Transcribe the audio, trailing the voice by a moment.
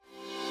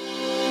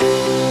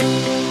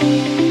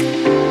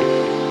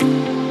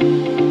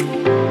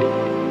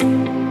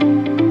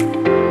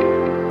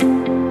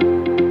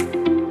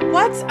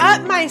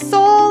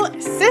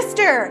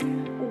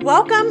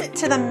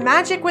to the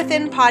Magic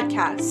Within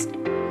podcast.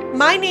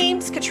 My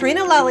name's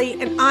Katrina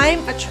Lelly, and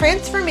I'm a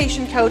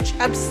transformation coach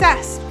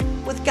obsessed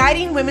with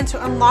guiding women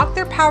to unlock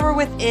their power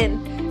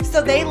within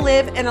so they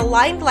live an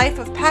aligned life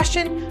of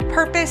passion,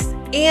 purpose,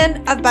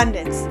 and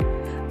abundance.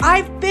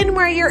 I've been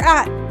where you're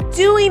at,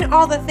 doing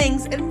all the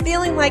things and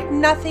feeling like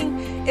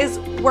nothing is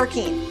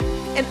working.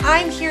 And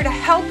I'm here to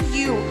help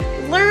you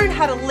learn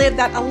how to live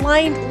that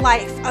aligned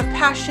life of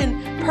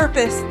passion,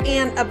 purpose,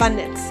 and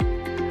abundance.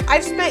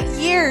 I've spent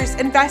years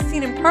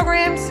investing in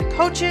programs,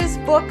 coaches,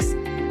 books,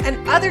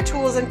 and other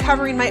tools,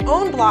 uncovering my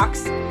own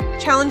blocks,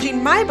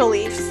 challenging my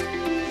beliefs,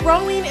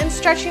 growing and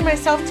stretching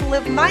myself to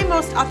live my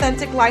most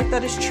authentic life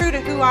that is true to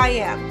who I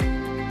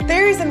am.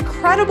 There is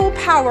incredible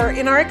power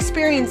in our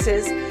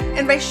experiences,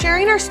 and by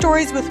sharing our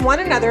stories with one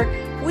another,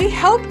 we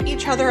help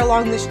each other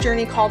along this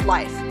journey called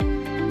life.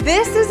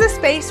 This is a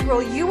space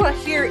where you will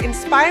hear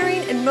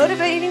inspiring and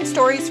motivating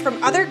stories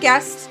from other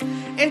guests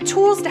and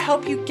tools to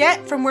help you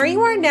get from where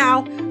you are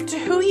now to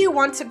who you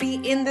want to be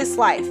in this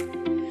life.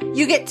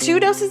 You get 2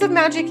 doses of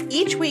magic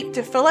each week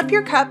to fill up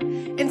your cup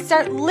and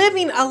start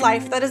living a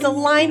life that is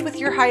aligned with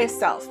your highest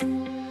self.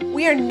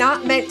 We are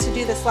not meant to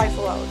do this life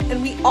alone,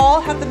 and we all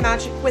have the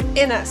magic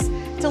within us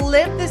to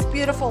live this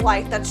beautiful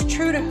life that's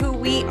true to who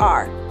we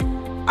are.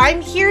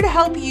 I'm here to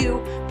help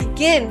you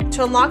begin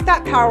to unlock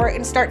that power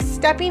and start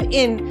stepping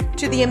in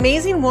to the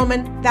amazing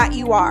woman that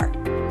you are.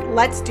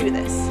 Let's do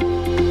this.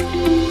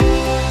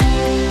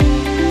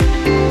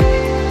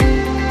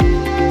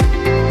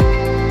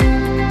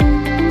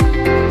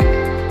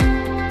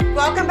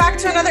 Welcome back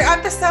to another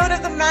episode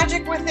of the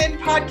Magic Within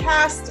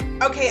podcast.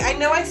 Okay, I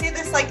know I say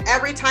this like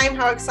every time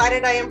how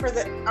excited I am for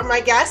my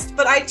guest,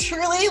 but I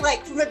truly,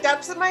 like from the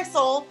depths of my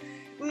soul,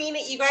 mean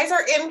it. You guys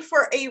are in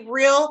for a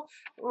real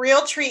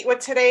treat with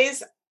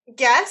today's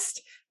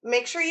guest.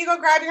 Make sure you go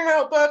grab your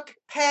notebook,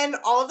 pen,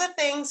 all of the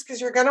things,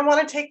 because you're going to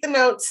want to take the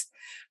notes.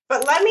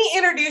 But let me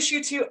introduce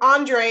you to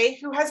Andre,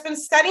 who has been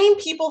studying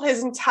people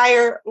his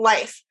entire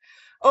life.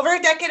 Over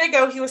a decade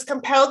ago, he was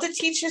compelled to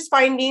teach his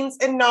findings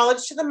and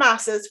knowledge to the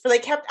masses, for they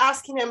kept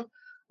asking him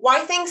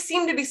why things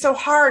seemed to be so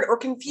hard or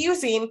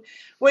confusing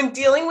when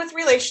dealing with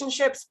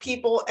relationships,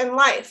 people, and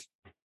life.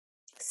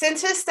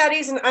 Since his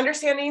studies and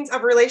understandings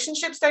of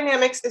relationships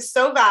dynamics is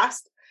so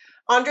vast,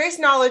 Andre's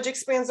knowledge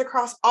expands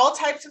across all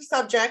types of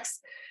subjects,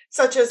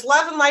 such as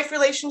love and life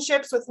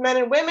relationships with men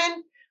and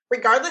women,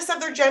 regardless of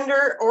their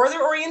gender or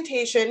their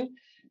orientation,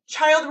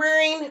 child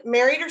rearing,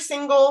 married or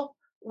single,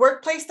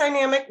 workplace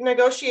dynamic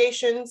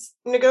negotiations,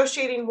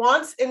 negotiating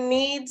wants and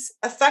needs,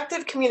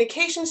 effective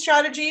communication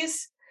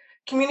strategies,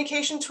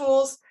 communication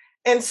tools,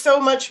 and so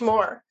much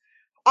more.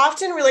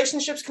 Often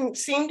relationships can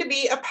seem to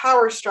be a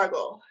power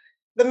struggle.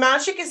 The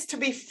magic is to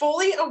be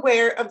fully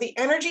aware of the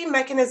energy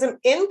mechanism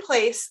in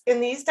place in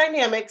these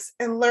dynamics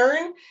and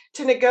learn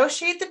to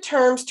negotiate the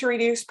terms to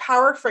reduce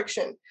power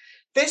friction.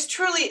 This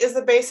truly is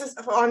the basis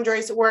of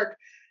Andre's work.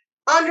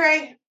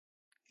 Andre,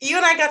 you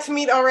and I got to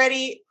meet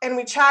already, and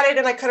we chatted,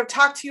 and I could have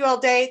talked to you all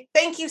day.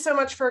 Thank you so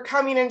much for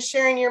coming and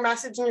sharing your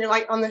message and your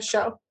light on this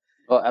show.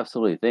 Oh,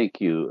 absolutely. Thank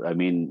you. I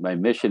mean, my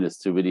mission is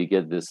to really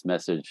get this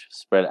message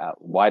spread out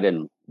wide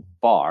and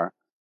far,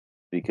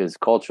 because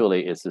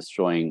culturally it's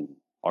destroying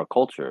our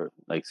culture,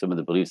 like some of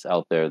the beliefs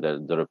out there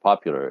that are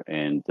popular.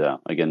 And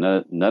again,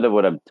 none of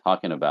what I'm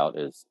talking about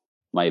is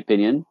my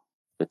opinion.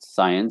 It's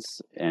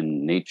science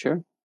and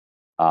nature.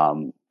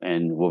 And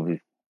what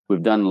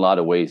we've done in a lot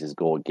of ways is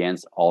go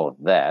against all of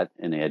that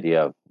and the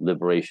idea of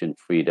liberation,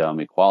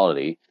 freedom,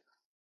 equality.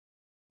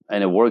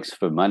 And it works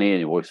for money,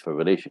 and it works for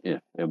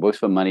it works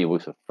for money, it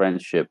works for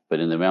friendship.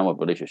 But in the realm of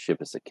relationship,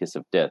 it's a kiss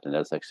of death. And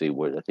that's actually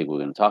what I think we're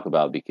going to talk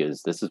about,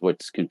 because this is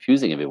what's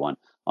confusing everyone.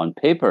 On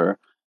paper,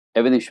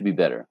 everything should be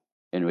better.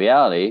 In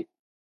reality,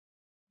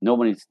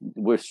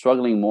 we're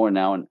struggling more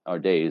now in our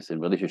days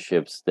in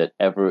relationships than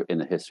ever in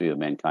the history of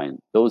mankind.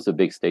 Those are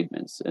big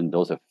statements, and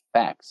those are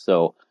facts.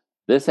 So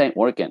this ain't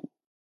working.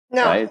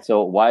 No. Right?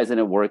 So why isn't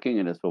it working?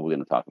 And that's what we're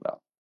going to talk about.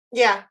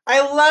 Yeah,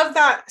 I love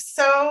that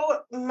so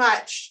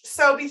much.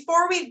 So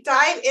before we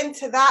dive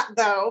into that,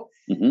 though,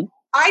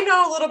 I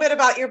know a little bit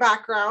about your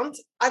background.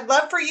 I'd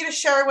love for you to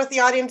share with the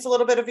audience a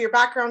little bit of your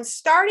background,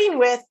 starting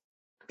with,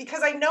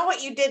 because I know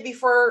what you did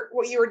before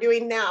what you were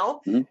doing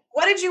now.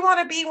 What did you want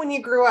to be when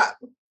you grew up?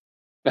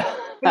 When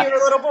you were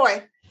a little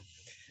boy?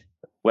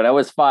 When I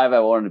was 5, I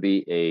wanted to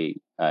be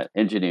a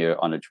engineer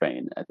on a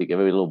train. I think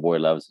every little boy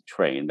loves a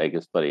train. Like,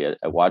 it's funny.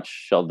 I watched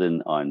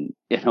Sheldon on,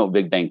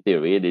 Big Bang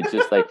Theory, and it's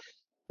just like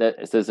that.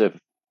 It's as if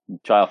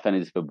child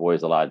fantasy for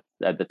boys a lot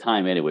at the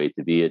time, anyway,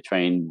 to be a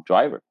train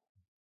driver.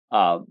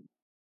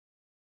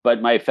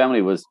 But my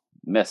family was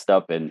messed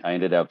up, and I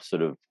ended up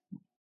sort of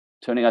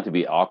turning out to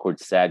be an awkward,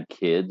 sad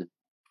kid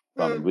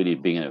from really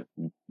being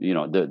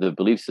the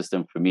belief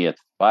system for me at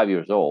 5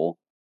 years old.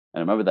 And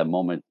I remember that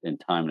moment in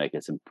time, like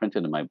it's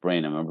imprinted in my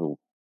brain. I remember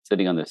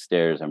sitting on the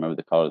stairs. I remember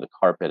the color of the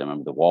carpet. I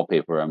remember the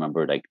wallpaper. I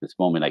remember like this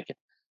moment, like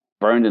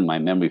burned in my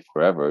memory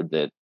forever,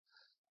 that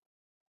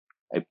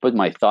I put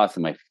my thoughts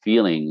and my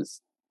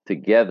feelings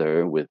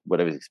together with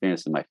what I was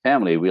experiencing in my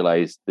family.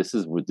 Realized this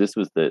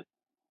was the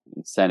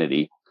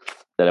insanity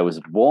that I was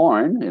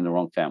born in the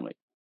wrong family.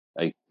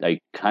 I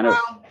kind of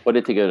Wow. put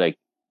it together like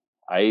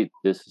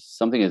this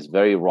something is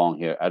very wrong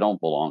here. I don't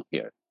belong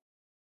here.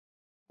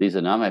 These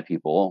are not my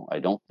people. I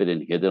don't fit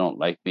in here. They don't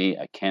like me.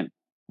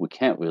 We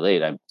can't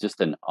relate. I'm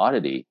just an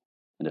oddity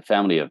in a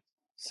family of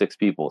 6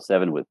 people,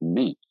 7 with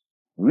me.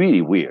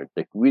 Really weird,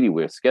 like really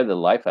weird. Scared the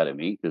life out of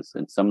me because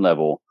in some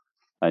level,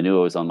 I knew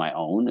I was on my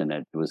own and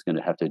I was going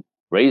to have to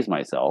raise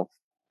myself.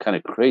 Kind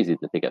of crazy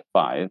to think at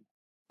 5,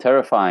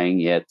 terrifying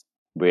yet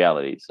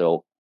reality.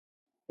 So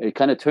it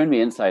kind of turned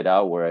me inside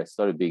out where I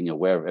started being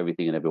aware of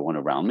everything and everyone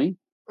around me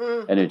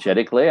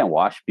energetically and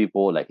watched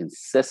people like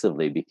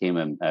incessantly became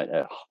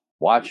a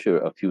watcher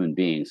of human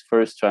beings,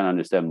 first trying to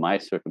understand my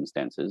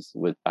circumstances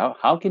with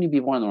how can you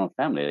be born in the wrong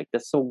family? Like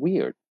that's so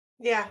weird.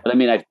 Yeah. But I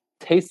mean, I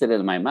tasted it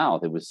in my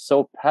mouth. It was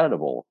so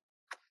palatable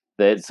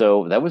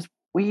that was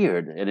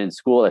weird. And in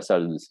school, I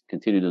started to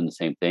continue doing the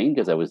same thing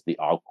because I was the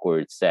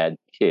awkward, sad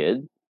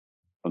kid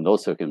from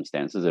those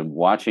circumstances and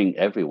watching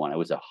everyone. I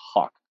was a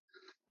hawk.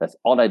 That's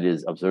all I did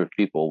is observe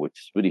people,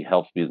 which really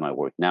helps me with my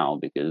work now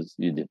because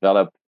you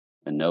develop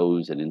a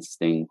nose, an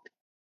instinct,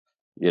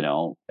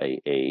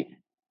 a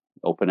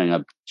opening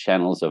up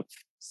channels of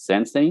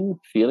sensing,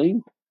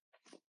 feeling.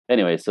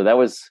 Anyway, so that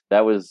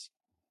was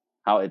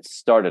how it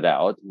started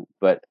out.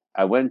 But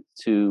I went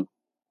to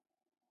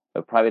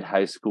a private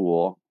high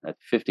school at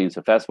 15.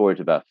 So fast forward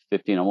to about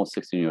 15, almost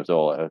 16 years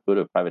old. I go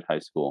to a private high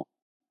school.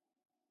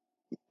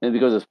 And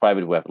because it's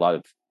private, we have a lot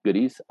of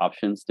goodies,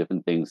 options,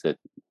 different things that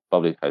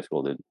public high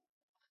school didn't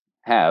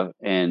have.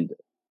 And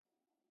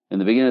in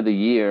the beginning of the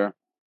year,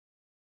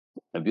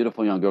 a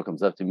beautiful young girl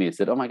comes up to me and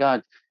said, "Oh my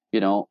God,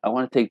 I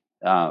want to take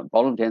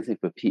ballroom dancing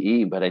for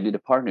PE, but I need a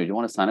partner. Do you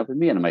want to sign up with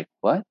me?" And I'm like,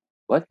 "What?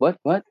 What?"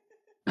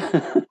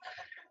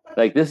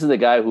 Like this is a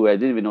guy who I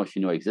didn't even know she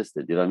knew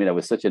existed. You know what I mean? I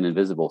was such an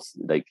invisible,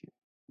 like,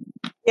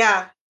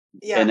 Yeah.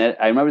 Yeah. and then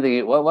I remember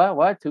thinking,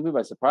 what? Took me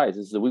by surprise.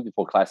 This is the week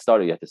before class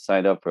started. You have to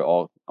sign up for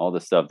all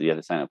the stuff that you have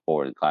to sign up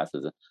for in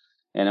classes.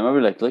 And I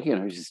remember like looking at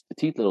her, she's a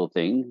petite little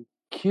thing,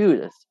 cute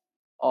as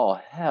oh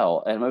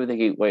hell. And I remember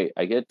thinking, wait,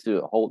 I get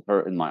to hold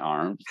her in my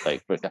arms,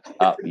 like,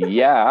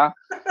 yeah,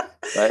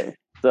 right. You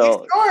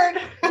So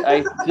scored.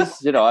 I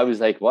just, I was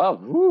like, wow,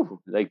 whew,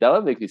 like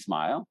that'll make me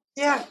smile.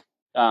 Yeah.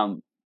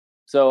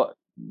 So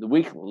the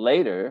week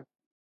later,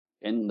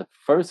 in the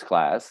first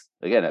class,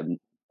 again, I'm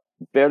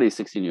barely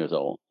 16 years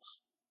old.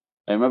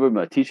 I remember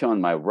my teacher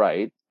on my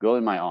right, girl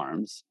in my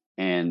arms,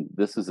 and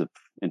this is an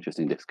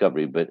interesting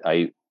discovery. But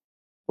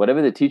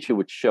whatever the teacher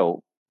would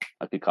show,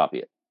 I could copy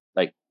it,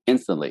 like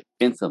instantly.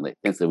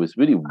 It was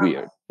really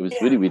weird. It was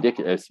really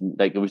ridiculous.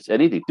 Like it was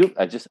anything. Dude,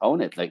 I just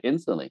own it, like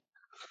instantly.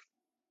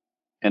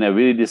 And I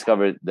really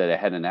discovered that I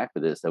had an knack for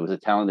this. There was a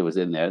talent that was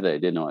in there that I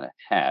didn't know I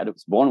had. I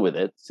was born with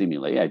it,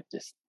 seemingly. I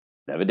just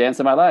never danced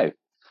in my life.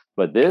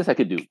 But this I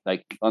could do,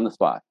 like on the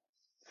spot.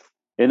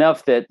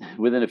 Enough that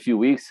within a few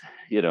weeks,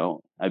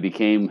 I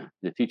became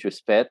the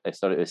teacher's pet. I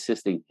started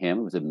assisting him.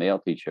 It was a male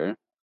teacher.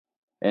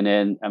 And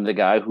then I'm the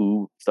guy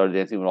who started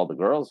dancing with all the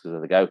girls because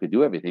I'm the guy who could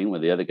do everything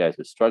when the other guys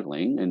were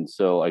struggling. And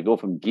so I go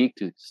from geek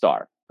to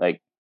star,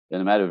 like in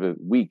a matter of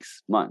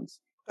weeks, months.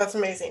 That's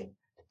amazing.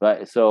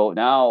 Right. So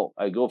now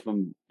I go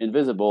from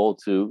invisible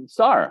to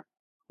star.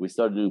 We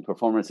started doing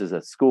performances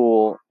at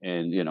school.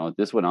 And,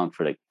 this went on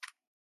for like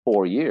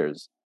 4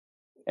 years.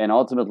 And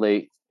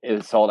ultimately,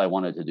 it's all I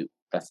wanted to do.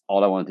 That's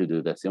all I wanted to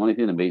do. That's the only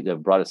thing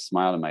that brought a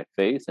smile on my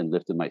face and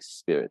lifted my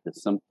spirit.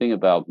 There's something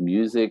about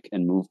music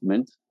and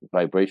movement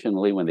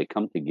vibrationally when they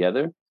come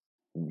together,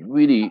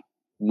 really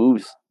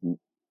moves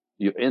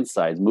your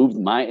insides, moves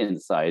my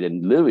inside,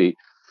 and literally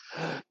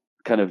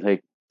kind of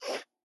like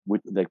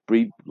would like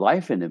breathe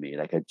life into me.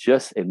 Like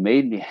it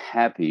made me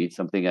happy.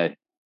 Something I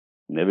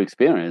never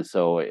experienced.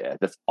 So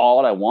that's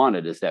all I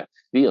wanted is that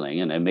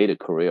feeling, and I made a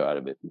career out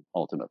of it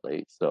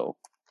ultimately. So.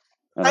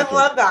 I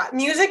love that.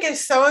 Music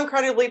is so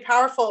incredibly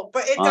powerful,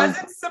 but it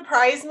doesn't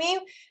surprise me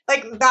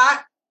like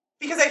that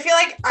because I feel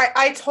like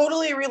I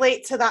totally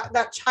relate to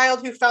that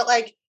child who felt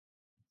like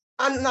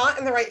I'm not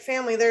in the right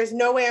family. There's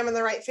no way I'm in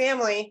the right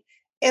family.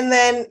 And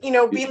then,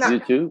 being that.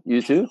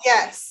 You too?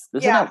 Yes.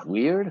 Isn't that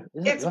weird?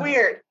 It's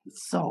weird.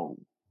 So.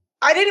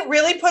 I didn't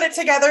really put it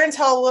together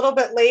until a little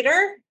bit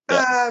later.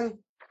 Yeah.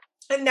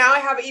 And now I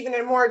have even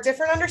a more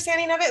different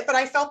understanding of it, but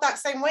I felt that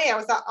same way. I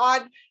was that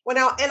odd when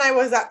out, and I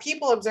was that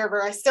people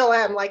observer. I still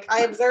am. Like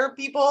I observe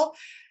people.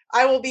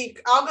 I'll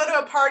go to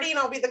a party and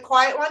I'll be the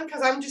quiet one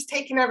because I'm just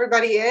taking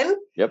everybody in.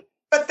 Yep.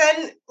 But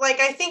then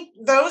like, I think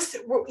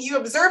you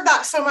observe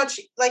that so much,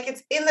 like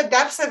it's in the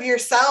depths of your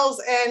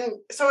cells. And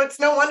so it's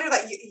no wonder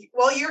that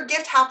your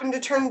gift happened to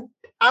turn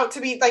out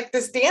to be like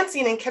this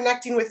dancing and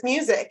connecting with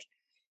music.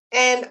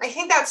 And I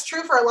think that's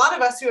true for a lot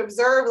of us who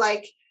observe,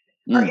 like,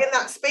 are in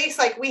that space.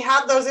 Like we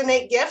have those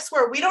innate gifts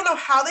where we don't know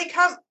how they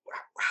come.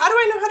 How do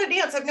I know how to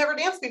dance? I've never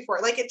danced before.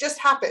 Like it just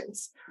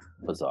happens.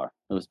 Bizarre.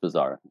 It was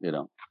bizarre,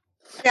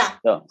 Yeah.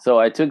 So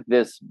I took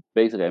this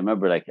basically. I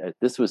remember like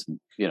this was,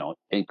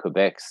 in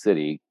Quebec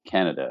City,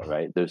 Canada,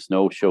 right? There's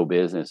no show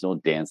business, no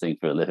dancing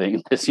for a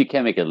living. You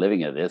can't make a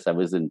living of this. I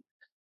was in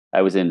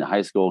I was in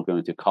high school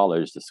going to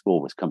college. The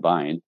school was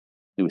combined.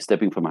 He was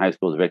stepping from high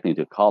school directly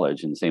into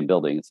college in the same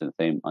building. It's in the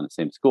same on the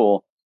same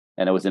school.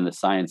 And I was in the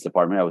science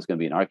department. I was going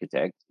to be an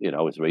architect.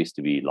 I was raised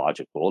to be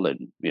logical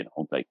and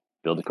like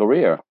build a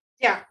career.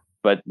 Yeah.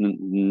 But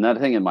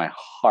nothing in my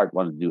heart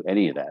wanted to do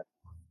any of that.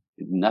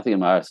 Nothing in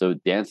my heart. So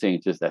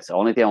dancing, just that's the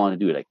only thing I want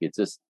to do. Like it's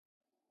just,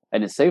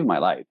 and it saved my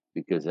life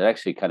because it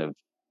actually kind of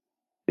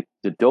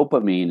the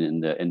dopamine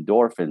and the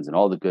endorphins and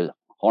all the good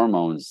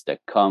hormones that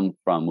come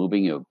from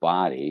moving your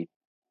body,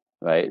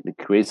 right? It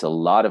creates a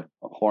lot of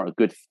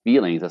good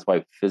feelings. That's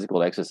why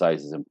physical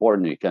exercise is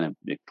important.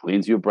 It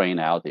cleans your brain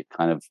out. It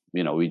kind of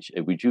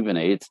it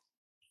rejuvenates.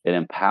 It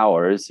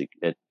empowers.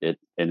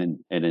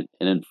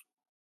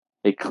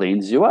 It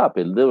cleans you up.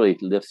 It literally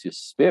lifts your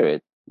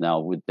spirit.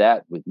 Now with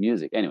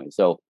music, anyway.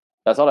 So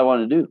that's all I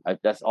want to do.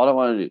 That's all I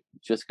want to do.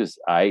 Just because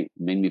I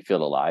made me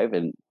feel alive,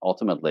 and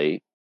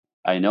ultimately,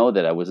 I know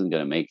that I wasn't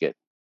going to make it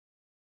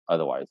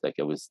otherwise. Like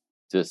it was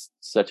just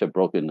such a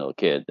broken little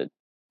kid that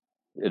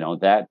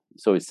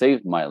so it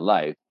saved my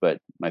life. But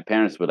my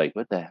parents were like,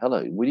 what the hell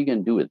what are you going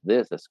to do with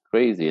this? That's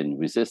crazy, and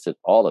resisted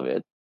all of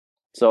it.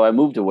 So I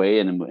moved away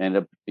and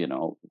ended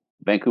up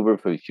Vancouver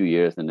for a few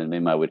years, and then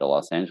made my way to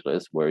Los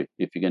Angeles, where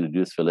if you're going to do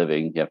this for a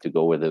living, you have to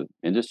go where the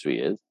industry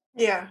is.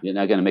 Yeah. You're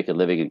not going to make a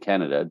living in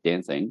Canada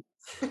dancing.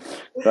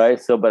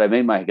 Right. So, but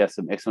I got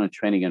some excellent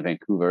training in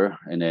Vancouver,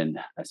 and then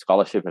a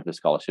scholarship after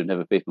scholarship,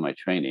 never paid for my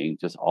training,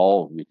 just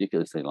all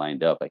ridiculously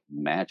lined up, like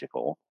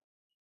magical.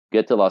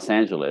 Get to Los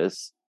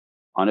Angeles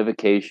on a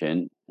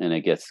vacation, and I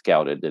get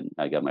scouted, and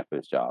I got my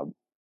first job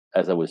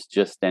as I was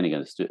just standing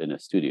in a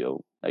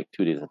studio, like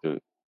 2 days after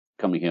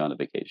coming here on a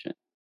vacation.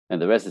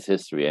 And the rest is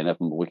history. I ended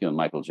up working with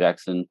Michael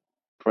Jackson,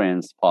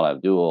 Prince, Paul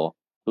Abdul,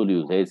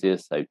 Julio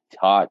Iglesias. I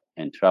taught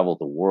and traveled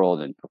the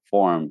world and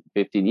performed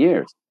 15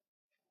 years.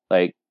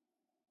 Like,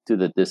 to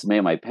the dismay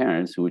of my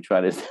parents, who would try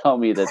to tell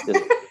me that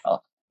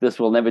this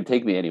will never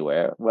take me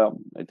anywhere. Well,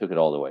 I took it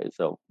all the way.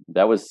 So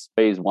that was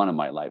phase one of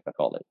my life, I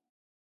call it.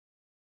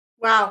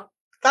 Wow.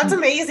 That's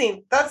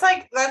amazing. That's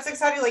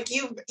exciting. Like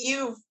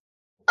you've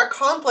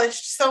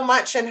accomplished so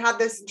much and had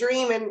this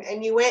dream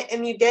and you went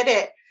and you did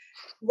it.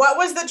 What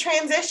was the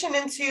transition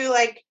into,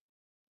 like,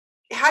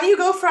 how do you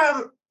go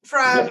from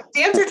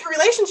dancer to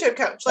relationship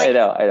coach? Like, I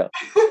know.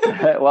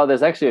 Well,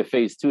 there's actually a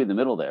phase two in the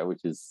middle there, which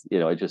is,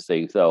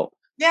 interesting. So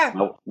yeah,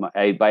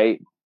 by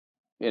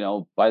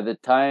the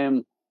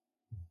time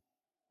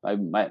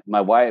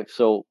my wife,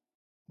 so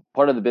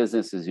part of the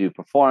business is you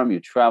perform, you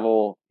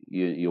travel,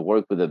 you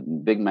work with the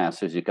big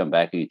masters, you come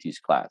back and you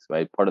teach class,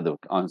 right? Part of the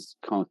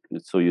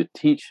so you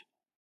teach.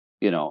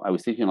 I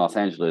was teaching in Los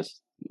Angeles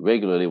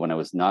regularly when I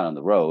was not on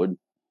the road,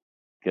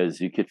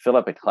 because you could fill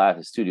up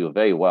a studio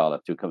very well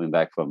after coming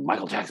back from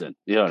Michael Jackson.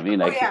 You know what I mean?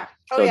 Like,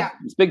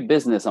 it's big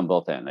business on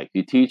both ends. Like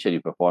you teach and you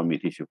perform, you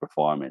teach, you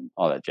perform, and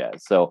all that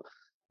jazz. So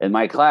in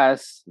my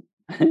class,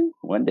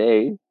 one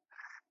day,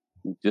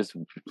 just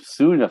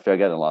soon after I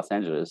got in Los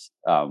Angeles,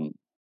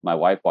 my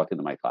wife walked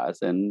into my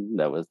class, and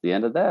that was the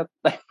end of that.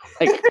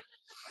 Like,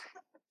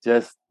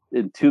 just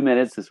in 2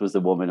 minutes, this was the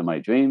woman of my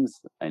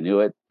dreams. I knew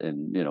it,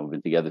 and we've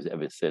been together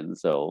ever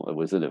since. So it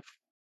wasn't a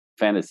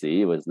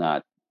fantasy. It was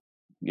not,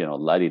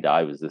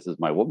 la-di-da. This is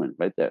my woman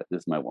right there. This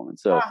is my woman.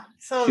 So,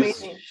 so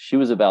amazing. She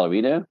was a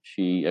ballerina.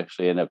 She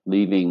actually ended up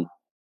leaving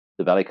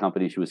the ballet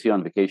company. She was here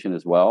on vacation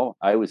as well.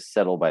 I was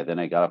settled by then.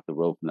 I got off the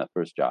road from that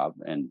first job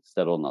and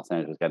settled in Los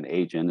Angeles, got an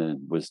agent,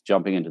 and was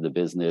jumping into the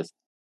business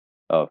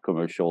of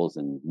commercials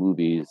and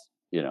movies.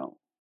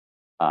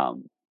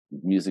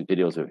 Music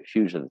videos were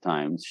huge at the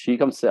time. She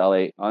comes to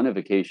LA on a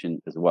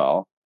vacation as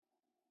well,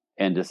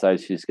 and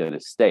decides she's going to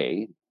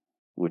stay,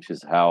 which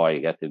is how I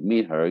got to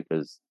meet her.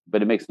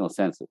 But it makes no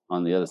sense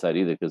on the other side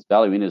either, because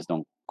ballerinas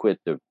don't quit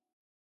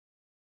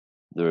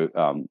their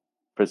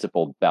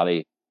principal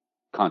ballet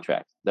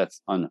contract.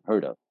 That's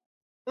unheard of.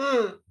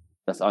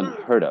 That's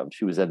unheard of.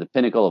 She was at the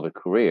pinnacle of a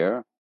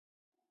career,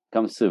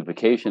 comes to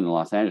vacation in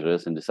Los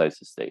Angeles, and decides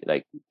to stay.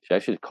 Like, she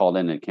actually called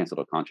in and canceled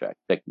a contract.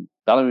 Like,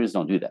 ballerinas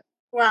don't do that.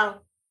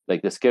 Wow.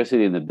 Like, the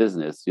scarcity in the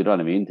business, you know what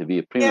I mean? To be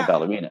a prima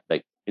ballerina.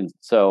 Like,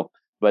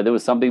 but there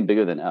was something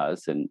bigger than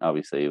us, and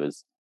obviously it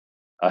was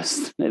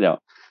us,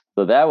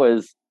 So that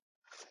was,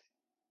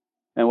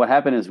 and what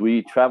happened is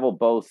we traveled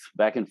both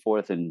back and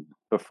forth and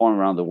performed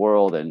around the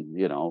world. And,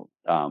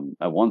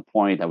 at one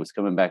point I was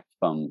coming back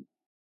from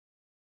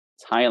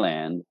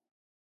Thailand,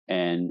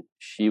 and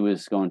she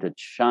was going to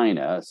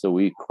China. So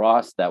we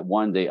crossed that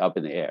one day up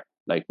in the air.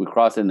 Like, we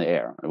crossed in the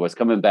air. I was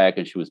coming back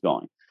and she was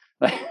going.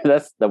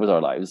 That was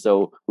our lives.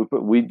 So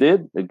we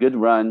did a good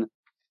run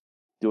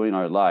doing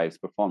our lives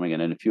performing.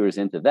 And then a few years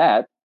into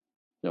that,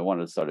 I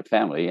wanted to start a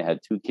family. I had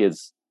 2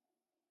 kids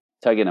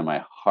tugging at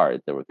my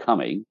heart that were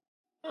coming.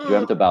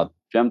 Dreamt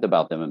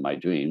about them in my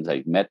dreams.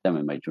 I met them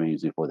in my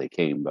dreams before they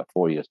came, about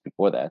 4 years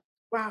before that.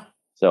 Wow.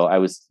 So I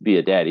was to be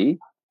a daddy.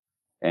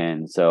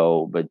 And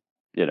so, but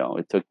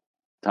it took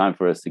time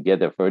for us to get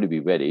there for her to be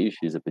ready.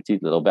 She's a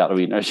petite little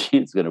ballerina.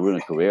 She's going to ruin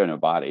a career in her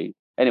body.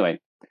 Anyway,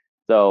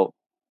 so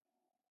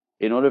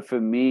in order for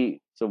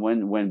me, so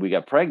when we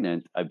got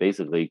pregnant, I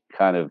basically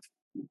kind of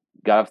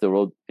got off the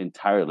road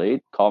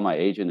entirely, called my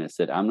agent and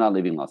said, I'm not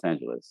leaving Los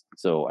Angeles.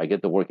 So I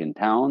get to work in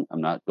town.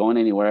 I'm not going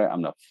anywhere.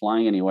 I'm not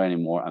flying anywhere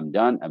anymore. I'm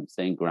done. I'm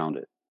staying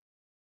grounded.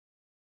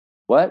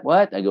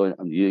 What? I go,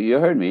 you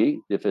heard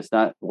me. If it's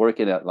not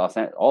working at Los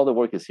Angeles, all the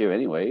work is here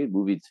anyway.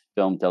 Movies,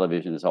 film,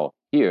 television is all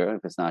here.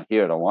 If it's not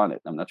here, I don't want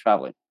it. I'm not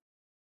traveling,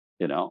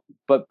 and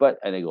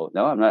I go,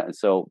 no, I'm not. And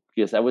so,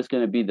 because I was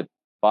going to be the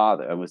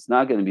father, I was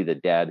not going to be the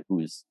dad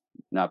who's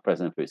not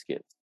present for his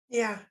kids.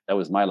 Yeah. That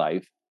was my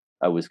life.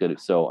 I was going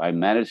to, so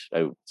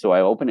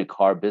I opened a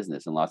car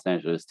business in Los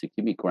Angeles to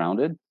keep me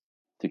grounded,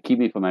 to keep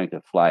me from having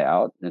to fly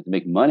out and to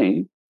make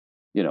money,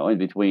 in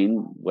between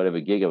whatever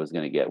gig I was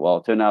going to get. Well,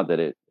 it turned out that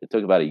it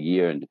took about a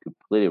year and it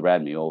completely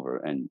ran me over.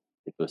 And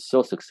it was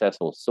so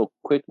successful so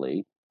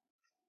quickly,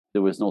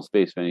 there was no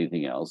space for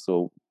anything else.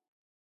 So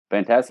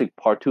fantastic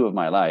part two of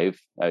my life.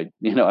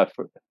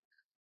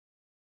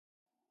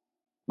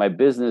 My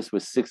business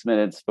was 6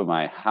 minutes from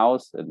my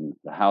house, and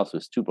the house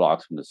was 2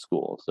 blocks from the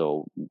school.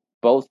 So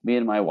both me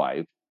and my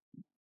wife,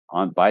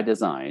 by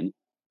design,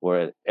 were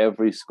at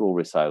every school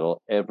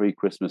recital, every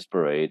Christmas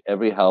parade,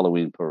 every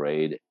Halloween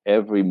parade,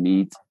 every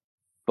meet.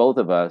 Both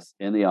of us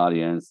in the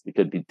audience. It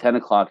could be 10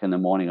 o'clock in the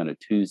morning on a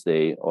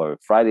Tuesday or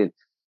Friday.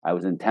 I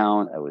was in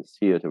town. I was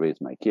here to raise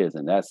my kids,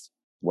 and that's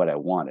what I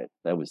wanted.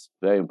 That was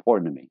very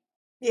important to me.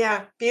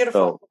 Yeah,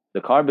 beautiful. So the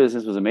car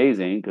business was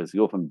amazing because you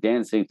go from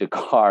dancing to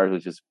cars,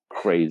 which is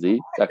crazy.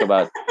 Talk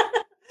about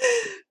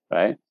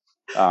right.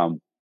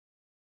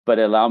 But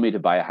it allowed me to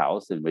buy a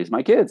house and raise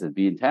my kids and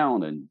be in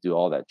town and do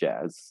all that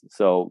jazz.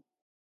 So,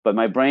 but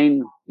my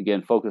brain,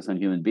 again, focused on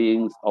human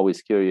beings,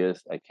 always curious.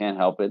 I can't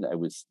help it.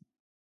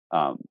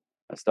 I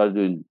started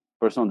doing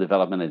personal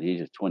development at the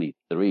age of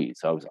 23.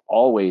 So I was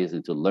always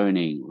into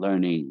learning,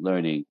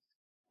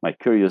 my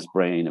curious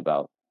brain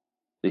about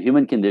the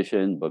human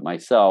condition, but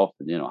myself,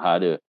 how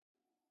to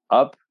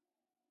up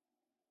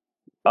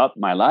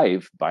my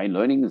life by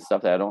learning the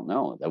stuff that I don't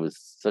know. That was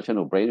such a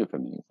no-brainer for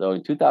me. So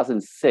in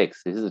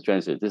 2006, this is a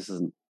transition. This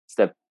is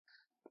step,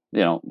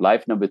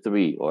 life number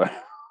 3 or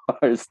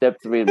step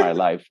 3 in my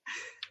life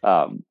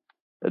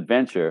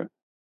adventure.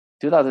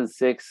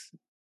 2006,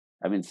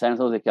 I'm in San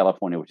Jose,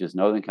 California, which is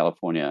Northern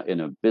California, in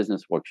a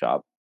business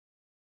workshop.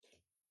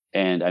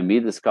 And I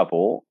meet this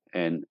couple,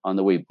 and on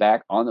the way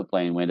back on the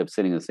plane, we end up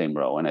sitting in the same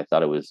row. And I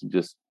thought it was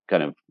just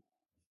kind of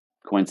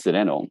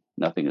coincidental.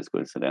 Nothing is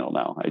coincidental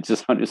now. I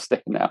just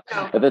understand now.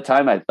 No. At the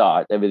time, I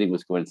thought everything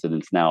was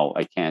coincidence. Now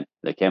I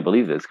can't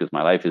believe this because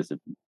my life is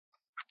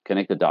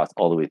connect the dots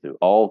all the way through,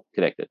 all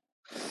connected.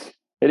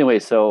 Anyway,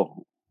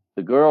 so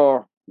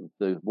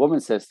the woman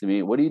says to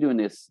me, "What are you doing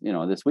this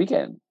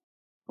weekend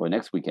or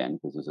next weekend?"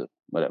 Because there's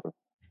whatever.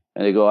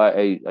 And I go,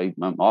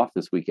 I'm off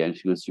this weekend.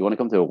 She goes, "You want to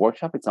come to a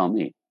workshop? It's on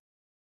me."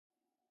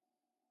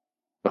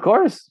 Of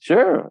course,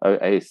 sure.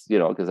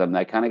 Because I'm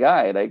that kind of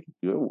guy. Like,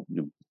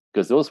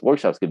 because those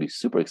workshops can be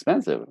super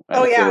expensive. Right?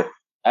 Oh yeah. So,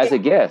 as a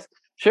guest,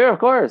 sure, of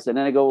course. And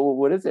then I go, well,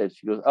 "What is it?"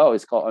 She goes, "Oh,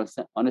 it's called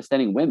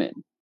Understanding Women."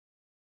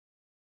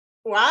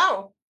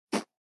 Wow.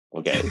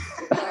 Okay.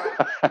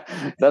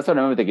 That's what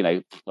I remember thinking.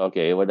 Like,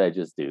 okay, what did I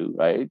just do?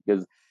 Right?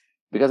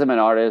 Because I'm an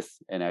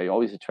artist and I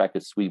always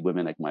attracted sweet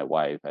women like my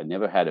wife. I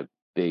never had a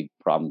big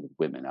problem with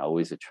women. I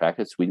always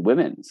attracted sweet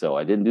women. So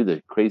I didn't do the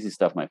crazy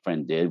stuff my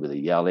friend did with the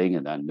yelling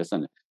and then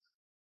missing.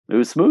 It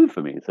was smooth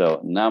for me.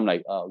 So now I'm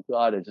like, oh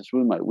God, I just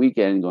ruined my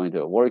weekend going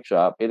to a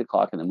workshop 8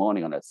 o'clock in the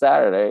morning on a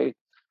Saturday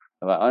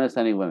about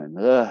understanding women.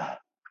 Ugh.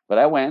 But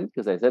I went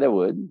because I said I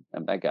would.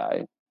 I'm that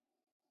guy.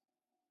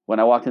 When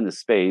I walked into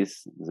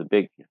space, there's a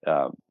big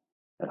a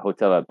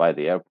hotel out by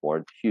the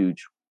airport,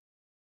 huge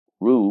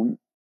room,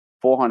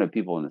 400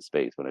 people in the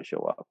space when I show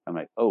up. I'm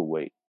like, oh,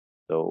 wait.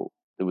 So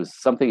there was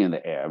something in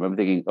the air. I remember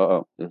thinking,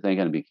 oh, this ain't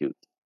going to be cute.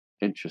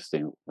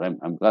 Interesting.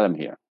 I'm glad I'm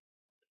here.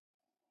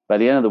 By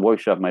the end of the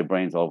workshop, my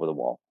brain's all over the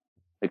wall.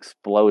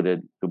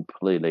 Exploded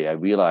completely. I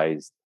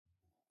realized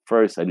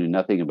first I knew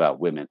nothing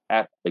about women,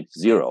 at like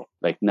zero,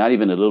 like not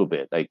even a little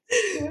bit. Like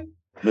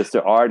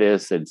Mr.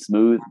 Artist and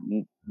Smooth,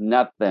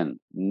 nothing.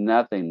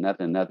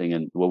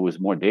 And what was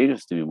more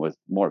dangerous to me, was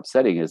more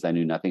upsetting, is I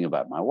knew nothing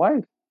about my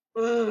wife.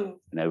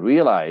 And I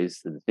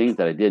realized that the things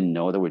that I didn't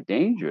know that were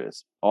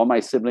dangerous. All my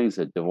siblings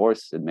had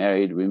divorced and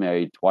married,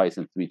 remarried twice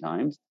and 3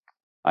 times.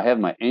 I have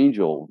my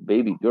angel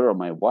baby girl.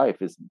 My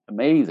wife is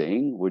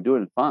amazing. We're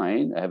doing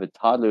fine. I have a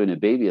toddler and a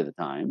baby at the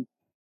time.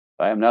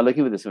 I'm not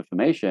looking for this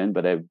information,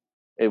 but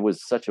it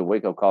was such a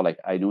wake-up call. Like,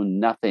 I knew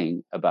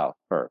nothing about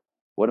her.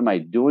 What am I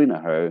doing to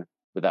her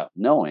without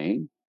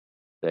knowing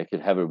that I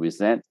could have her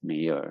resent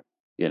me? Or,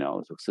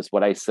 it's just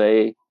what I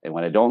say and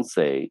what I don't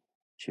say.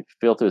 She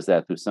filters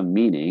that through some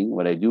meaning.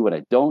 What I do, what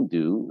I don't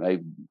do.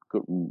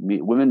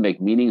 Women make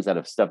meanings out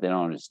of stuff they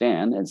don't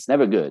understand, and it's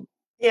never good.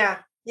 Yeah.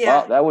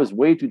 Well, that was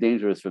way too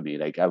dangerous for me.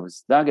 Like, I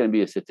was not going to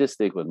be a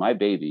statistic with my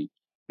baby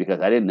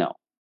because I didn't know.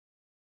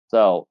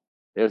 So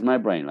there's my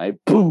brain, right?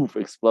 Poof,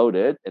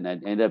 exploded. And I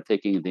ended up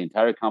taking the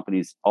entire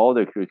company's, all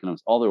their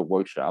curriculums, all their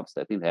workshops.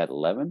 I think they had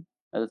 11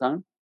 at the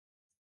time.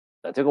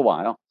 That took a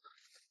while.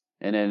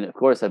 And then, of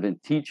course, I've been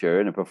a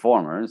teacher and a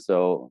performer.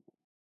 So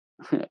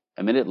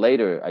A minute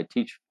later,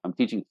 I'm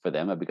teaching for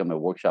them. I become a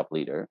workshop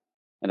leader.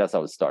 And that's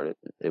how it started.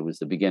 It was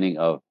the beginning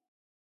of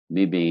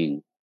me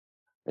being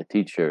a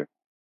teacher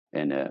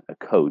and a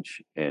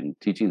coach and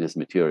teaching this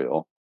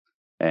material.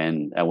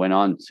 And I went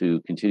on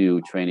to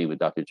continue training with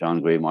Dr.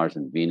 John Gray, Mars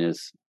and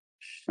Venus,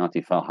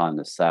 Shanti Falhan in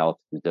the South,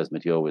 who does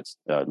material with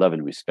love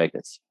and respect.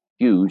 That's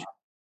huge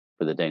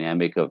for the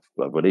dynamic of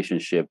a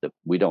relationship that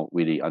we don't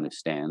really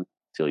understand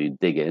till you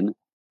dig in.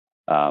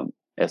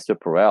 Esther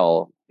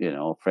Perel,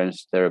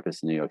 French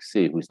therapist in New York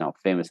City, who's now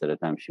famous at the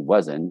time she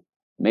wasn't.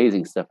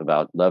 Amazing stuff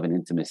about love and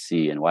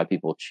intimacy and why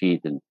people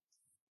cheat and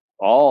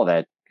all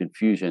that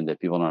confusion that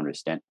people don't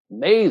understand.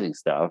 Amazing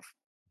stuff.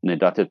 And then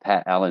Dr.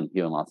 Pat Allen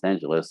here in Los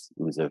Angeles,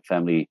 who's a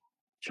family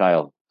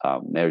child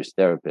marriage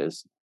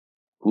therapist,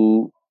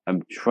 who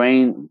I'm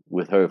trained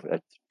with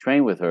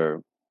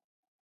her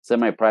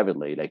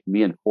semi-privately, like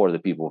me and 5 other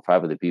people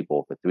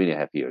for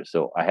 3.5 years.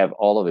 So I have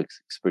all of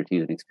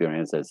expertise and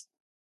experience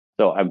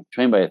so I'm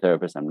trained by a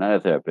therapist. I'm not a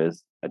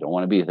therapist. I don't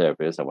want to be a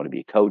therapist. I want to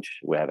be a coach.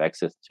 We have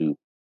access to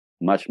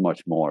much,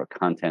 much more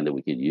content that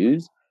we can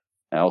use.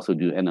 I also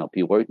do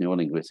NLP work,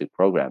 neuro-linguistic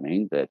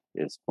programming. That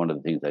is one of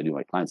the things I do with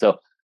my clients. So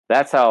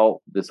that's how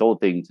this whole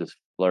thing just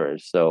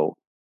flourished. So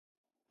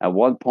at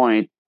one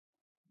point,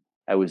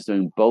 I was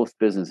doing both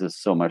businesses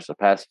so much.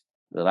 The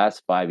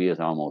last 5 years,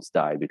 I almost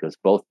died because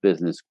both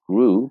business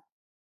grew.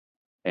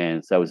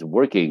 And so I was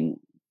working,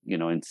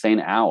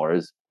 insane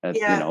hours at,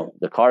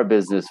 the car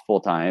business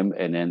full time.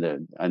 And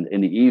then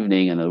in the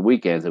evening and the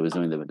weekends, I was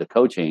doing the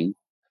coaching.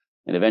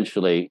 And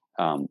eventually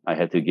I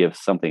had to give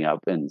something up.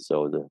 And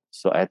so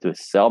I had to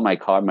sell my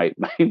car, my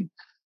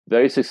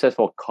very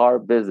successful car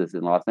business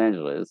in Los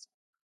Angeles,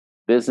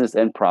 business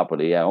and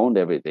property. I owned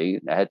everything.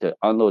 I had to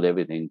unload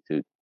everything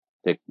to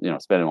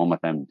spending all my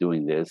time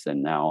doing this.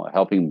 And now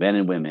helping men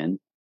and women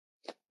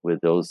with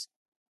those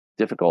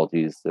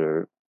difficulties.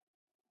 They're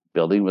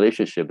building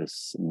relationship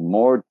is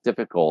more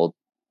difficult,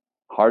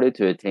 harder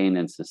to attain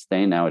and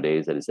sustain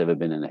nowadays than it's ever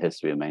been in the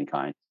history of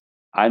mankind.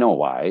 I know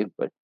why,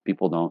 but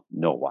people don't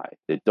know why.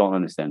 They don't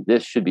understand.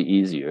 This should be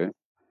easier.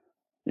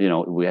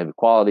 We have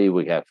equality,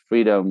 we have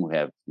freedom, we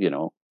have,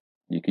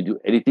 you can do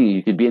anything,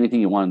 you can be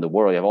anything you want in the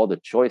world. You have all the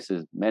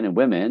choices, men and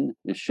women.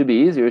 It should be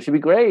easier. It should be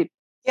great.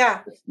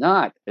 Yeah. It's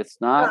not.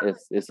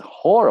 It's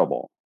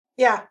horrible.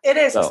 Yeah, it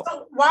is. So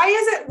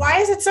why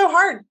is it so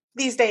hard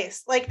these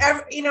days? Like,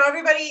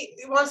 everybody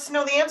wants to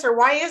know the answer.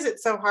 Why is it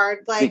so hard?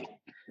 Like,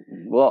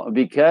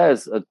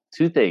 because of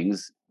two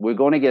things. We're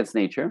going against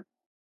nature,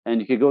 and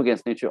you could go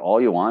against nature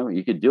all you want.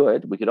 You could do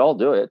it. We could all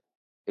do it,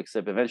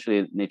 except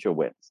eventually nature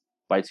wins,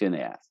 bites you in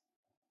the ass.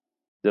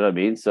 You know what I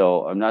mean?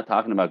 So I'm not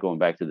talking about going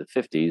back to the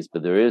 50s,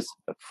 but there is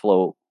a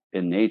flow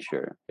in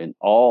nature in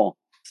all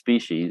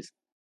species.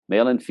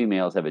 Male and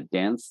females have a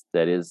dance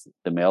that is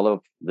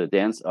the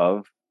dance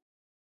of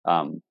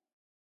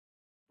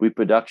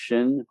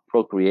reproduction,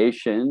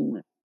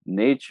 procreation,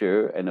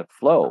 nature, and a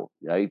flow.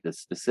 Right? The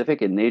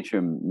specific in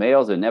nature,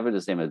 males are never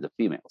the same as the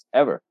females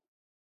ever.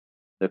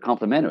 They're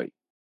complementary,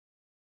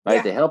 right?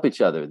 Yeah. They help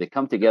each other. They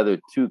come together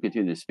to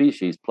continue the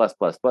species. Plus.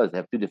 They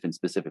have two different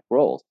specific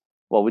roles.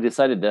 Well, we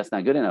decided that's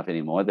not good enough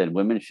anymore. Then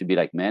women should be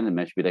like men, and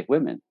men should be like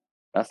women.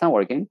 That's not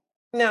working.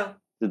 No.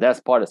 So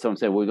that's part of. So I'm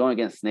saying we're going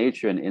against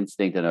nature and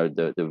instinct and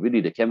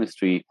the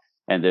chemistry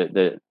and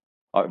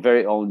our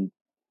very own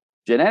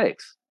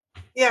genetics.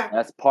 Yeah.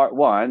 That's part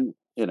one,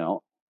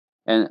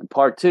 and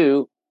part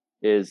two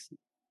is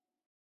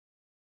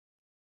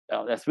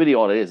that's really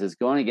all it is. It's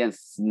going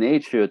against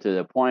nature to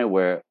the point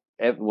where,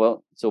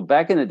 so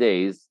back in the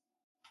days,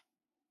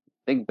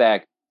 think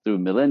back through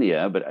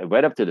millennia, but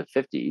right up to the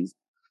 50s,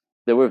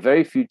 there were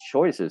very few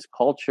choices.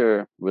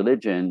 Culture,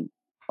 religion,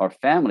 our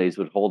families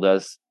would hold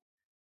us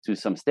to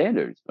some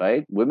standards,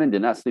 right? Women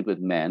did not sleep with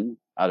men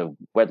out of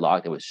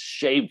wedlock. It was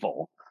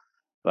shameful,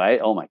 right?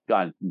 Oh my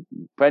God.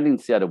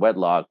 Pregnancy out of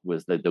wedlock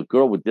was that the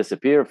girl would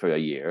disappear for a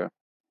year,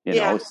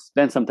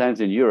 spend some time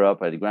in Europe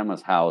at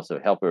grandma's house or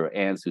help her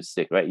aunts who's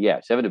sick, right? Yeah,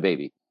 she having a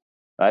baby,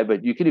 right?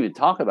 But you couldn't even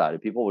talk about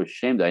it. People were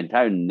shamed. The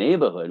entire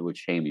neighborhood would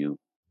shame you.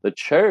 The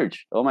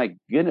church, oh my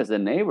goodness, the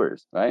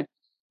neighbors, right?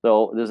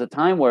 So there's a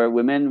time where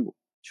women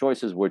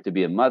choices were to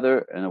be a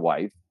mother and a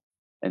wife,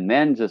 and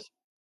men just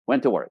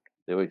went to work.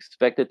 They were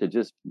expected to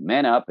just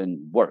man up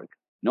and work.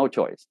 No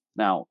choice.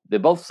 Now, they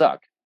both suck,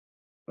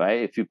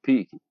 right? If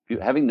you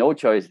having no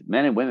choice,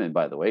 men and women,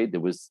 by the way,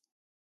 there was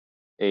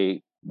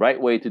a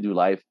right way to do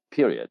life,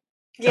 period.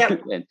 Yeah.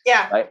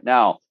 Right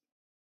now,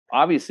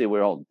 obviously,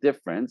 we're all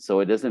different,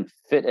 so it doesn't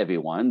fit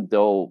everyone,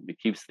 though it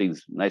keeps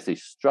things nicely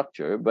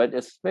structured, but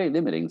it's very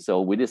limiting.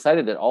 So we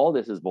decided that all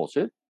this is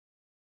bullshit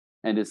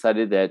and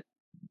decided that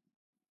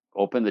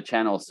open the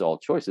channels to all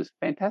choices.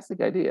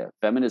 Fantastic idea.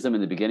 Feminism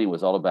in the beginning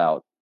was all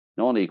about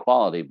not only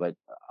equality, but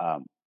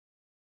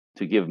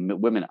to give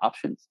women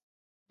options.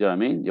 You know what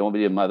I mean? You want to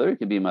be a mother, you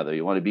can be a mother.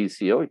 You want to be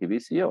CEO, you can be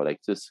CEO. Like,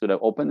 just sort of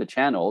open the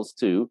channels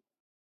to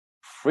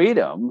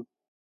freedom,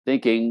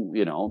 thinking,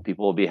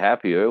 people will be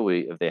happier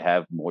if they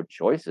have more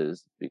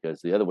choices,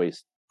 because the other way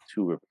is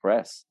to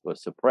repress or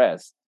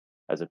suppress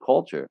as a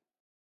culture.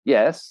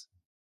 Yes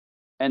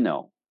and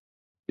no.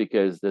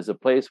 because there's a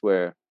place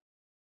where,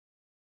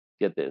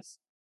 get this,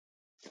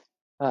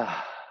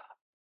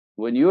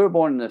 when you were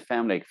born in a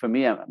family, like for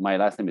me, my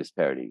last name is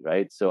Paradis,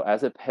 right? So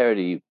as a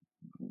Paradis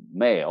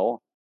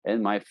male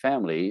in my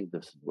family,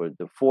 this were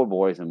the four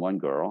boys and one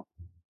girl.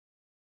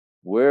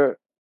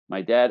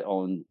 My dad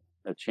owned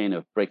a chain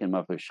of brick and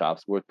muffler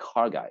shops. We're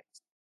car guys.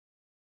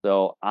 So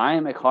I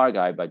am a car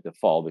guy by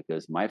default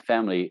because my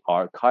family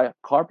are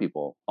car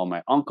people. All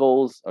my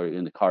uncles are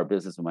in the car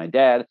business with my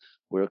dad.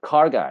 We're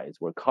car guys.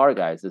 We're car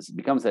guys. This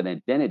becomes an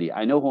identity.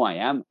 I know who I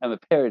am. I'm a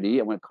Paradis.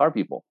 I'm a car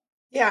people.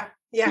 Yeah.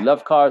 We Yeah.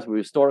 love cars. We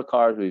restore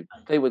cars. We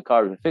play with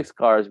cars. We fix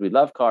cars. We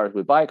love cars.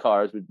 We buy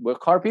cars. We're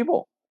car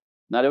people.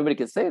 Not everybody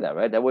can say that,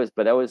 right? That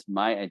was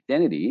my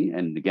identity.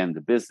 And again,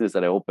 the business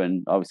that I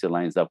opened obviously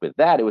lines up with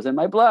that. It was in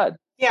my blood,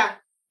 Yeah.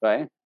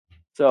 right?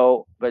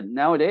 So, but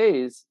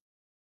nowadays,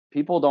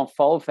 people don't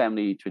follow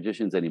family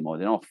traditions anymore.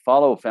 They don't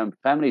follow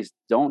families.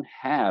 Don't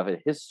have a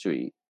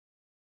history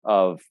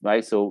of,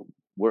 right. So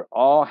we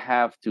all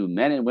have to,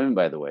 men and women,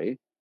 by the way,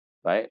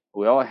 right?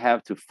 We all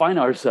have to find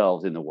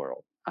ourselves in the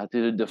world. Have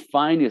to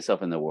define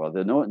yourself in the world.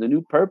 The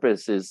new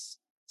purpose is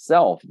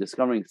self,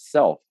 discovering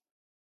self.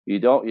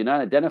 You're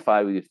not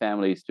identified with your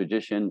family's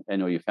tradition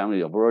and or your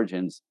family of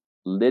origins,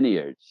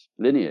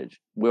 lineage.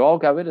 We all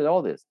got rid of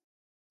all this.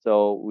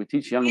 So we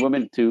teach young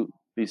women to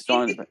be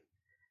strong.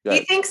 Do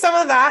you think some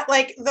of that,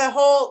 like the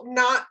whole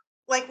not,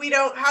 like we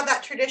don't have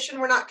that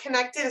tradition, we're not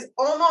connected, is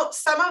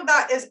almost, some of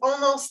that is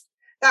almost,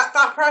 that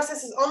thought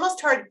process is almost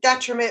to our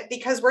detriment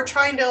because we're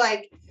trying to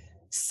like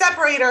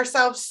separate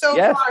ourselves so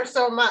far,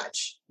 so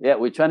much. Yeah,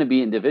 we're trying to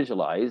be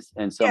individualized.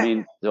 And so, I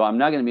mean, so I'm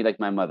not going to be like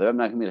my mother. I'm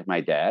not going to be like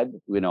my dad.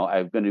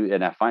 I'm going to,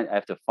 and I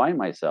have to find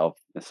myself.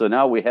 And so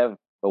now we have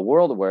a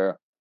world where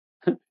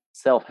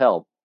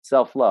self-help,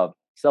 self-love,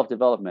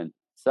 self-development,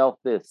 self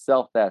this,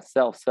 self that,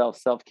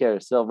 self-care,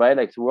 right?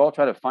 Like, so we're all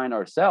trying to find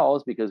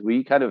ourselves because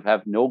we kind of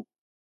have no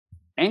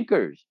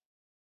anchors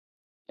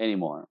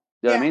anymore.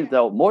 You know what I mean?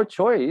 So more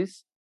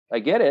choice. I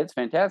get it. It's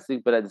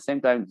fantastic. But at the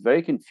same time, it's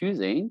very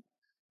confusing.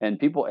 And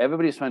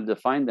everybody's trying to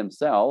define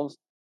themselves.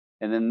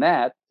 And then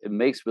it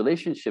makes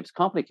relationships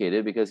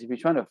complicated because if you're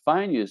trying to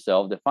define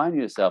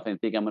yourself and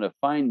think I'm going to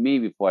find me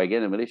before I get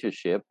in a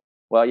relationship,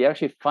 well, you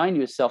actually find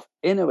yourself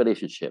in a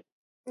relationship.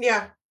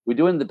 Yeah. We're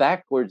doing the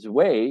backwards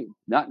way,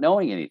 not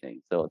knowing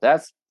anything. So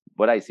that's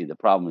what I see. The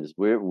problem is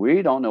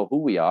we don't know who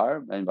we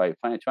are. And by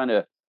trying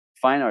to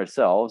find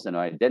ourselves and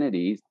our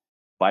identities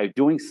by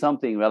doing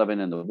something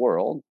relevant in the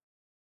world,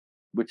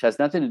 which has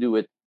nothing to do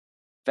with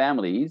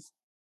families,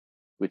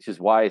 which is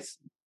why it's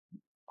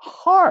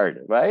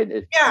hard, right?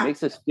 It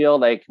makes us feel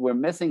like we're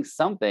missing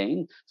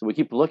something. So we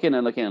keep looking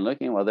and looking and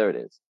looking. Well, there it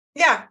is.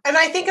 Yeah. And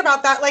I think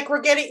about that, like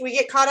we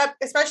get caught up,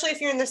 especially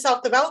if you're in the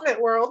self-development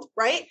world,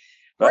 right?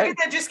 We're going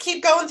to just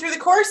keep going through the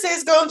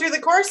courses.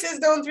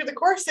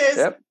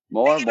 Yep.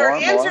 More. Our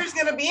answer is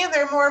going to be in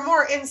there more and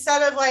more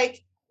instead of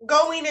like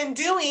going and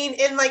doing.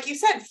 And like you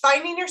said,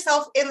 finding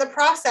yourself in the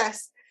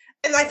process.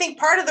 And I think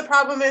part of the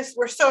problem is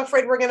we're so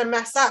afraid we're going to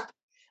mess up.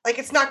 Like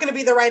it's not going to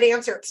be the right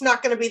answer. It's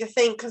not going to be the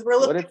thing because we're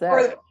looking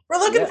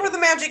for the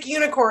magic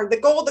unicorn,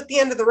 the gold at the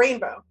end of the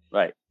rainbow.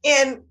 Right.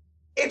 And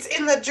it's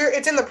in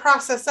the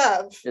process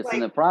of. It's in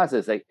the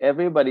process. Like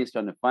everybody's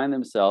trying to find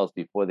themselves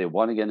before they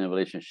want to get in a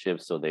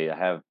relationship, so they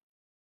have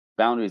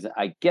boundaries.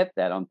 I get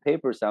that. On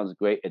paper, sounds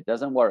great. It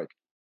doesn't work.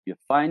 You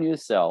find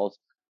yourselves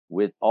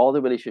with all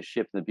the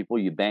relationships and the people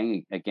you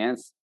bang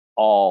against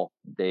all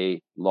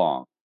day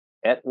long,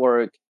 at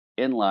work,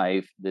 in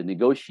life, the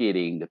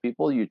negotiating, the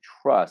people you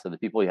trust, and the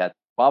people you had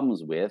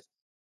problems with,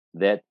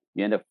 that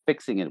you end up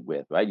fixing it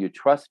with. Right? You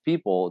trust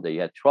people that you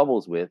had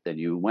troubles with, and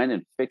you went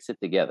and fixed it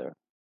together.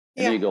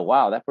 And then you go,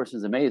 wow, that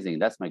person's amazing.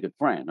 That's my good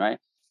friend, right?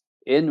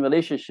 In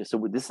relationships,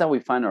 so this is how we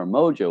find our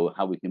mojo,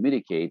 how we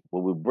communicate,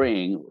 what we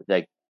bring,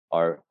 like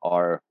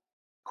our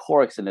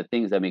quirks and the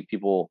things that make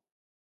people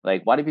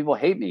like, why do people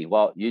hate me?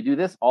 Well, you do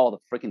this all the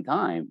freaking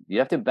time. You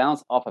have to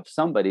bounce off of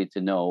somebody to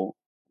know,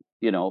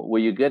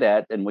 what you're good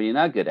at and what you're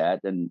not good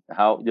at and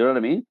how, you know what I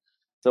mean?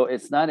 So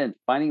it's not in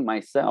finding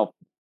myself,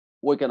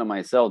 working on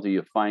myself, do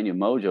you find your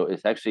mojo?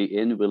 It's actually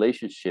in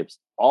relationships,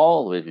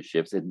 all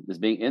relationships, it's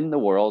being in the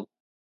world,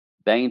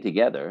 banging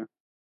together,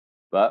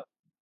 but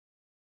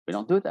we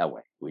don't do it that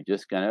way. We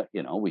just gonna,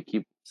 we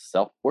keep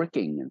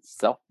self-working and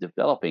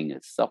self-developing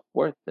and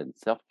self-worth and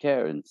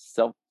self-care and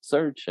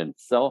self-search and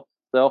self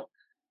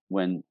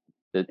when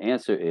the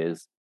answer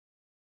is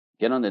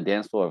get on the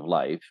dance floor of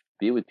life,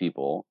 be with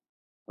people,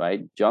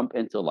 right? Jump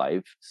into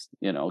life,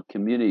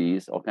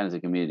 communities, all kinds of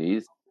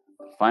communities,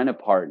 find a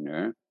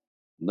partner,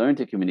 learn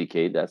to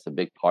communicate. That's a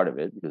big part of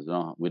it because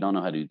we don't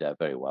know how to do that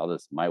very well.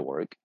 That's my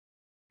work,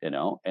 and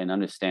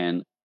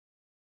understand.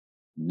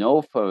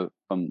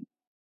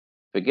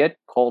 Forget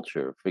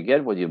culture,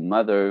 forget what your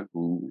mother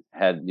who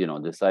had,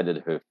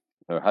 decided her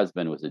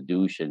husband was a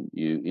douche and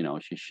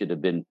she should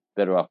have been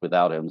better off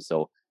without him.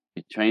 So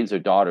she trains her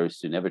daughters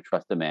to never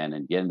trust a man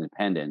and get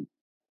independent,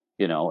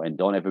 and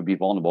don't ever be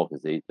vulnerable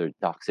because they're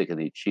toxic and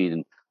they cheat.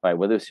 And right,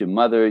 whether it's your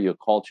mother, your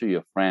culture,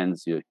 your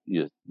friends, your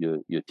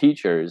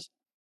teachers,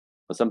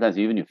 or sometimes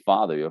even your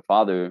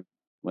father,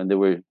 when they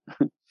were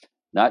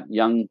not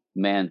young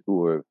men who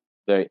were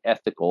very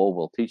ethical,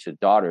 will teach their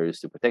daughters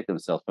to protect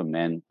themselves from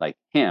men like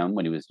him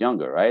when he was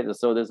younger, right?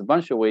 So there's a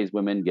bunch of ways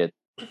women get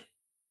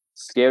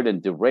scared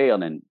and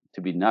derailed and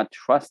to be not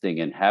trusting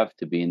and have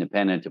to be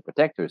independent to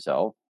protect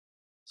herself.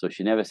 So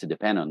she never has to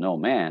depend on no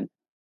man.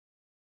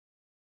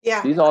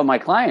 Yeah. These are all my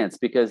clients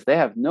because they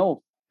have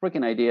no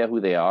freaking idea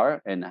who they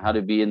are and how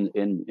to be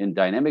in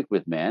dynamic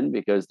with men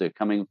because they're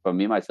coming from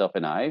me, myself,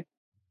 and I,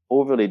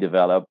 overly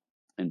developed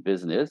in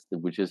business,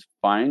 which is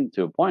fine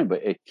to a point,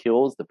 but it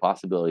kills the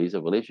possibilities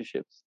of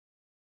relationships.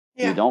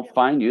 You Yeah. don't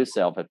find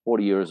yourself at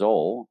 40 years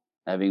old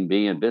having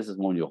been a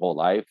businesswoman your whole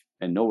life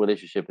and no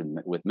relationship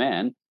with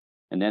men,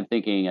 and then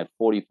thinking at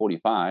 40,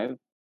 45,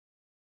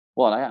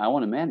 well, I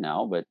want a man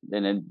now, but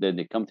then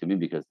they come to me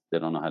because they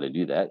don't know how to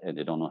do that, and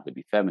they don't know how to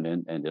be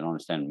feminine, and they don't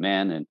understand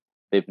men, and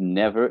they've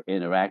never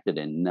interacted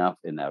enough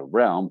in that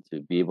realm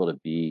to be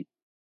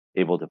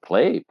able to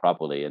play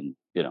properly, and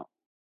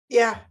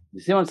Yeah. you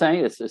see what I'm saying?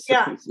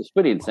 Yeah. It's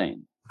pretty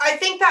insane. I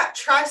think that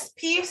trust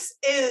piece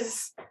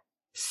is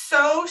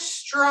so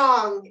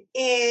strong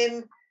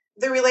in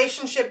the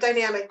relationship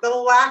dynamic, the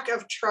lack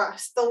of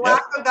trust, the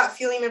lack of that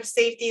feeling of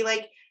safety,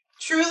 like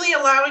truly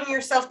allowing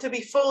yourself to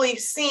be fully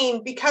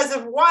seen because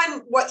of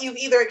one, what you've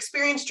either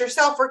experienced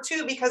yourself, or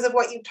two, because of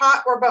what you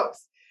taught, or both.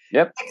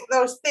 Yep. Like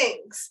those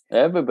things.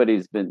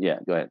 Everybody's been,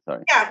 go ahead.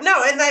 Sorry. Yeah,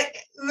 no.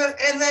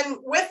 And then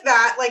with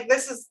that, like,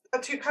 this is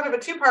kind of a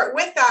two-part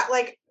with that.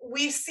 Like,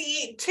 we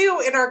see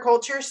too in our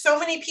culture, so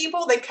many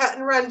people, they cut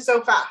and run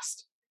so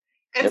fast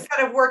instead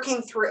of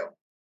working through.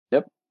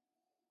 Yep.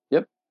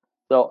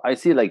 So I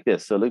see it like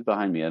this. So look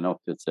behind me. I know if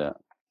it's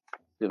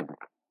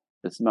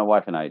this is my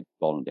wife and I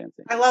ballroom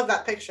dancing. I love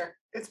that picture.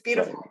 It's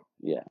beautiful.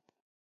 Right. Yeah.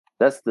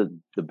 That's the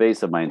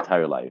base of my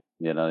entire life.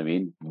 You know what I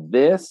mean?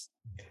 This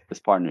is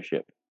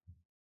partnership.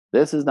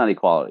 This is not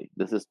equality.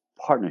 This is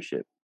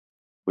partnership,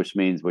 which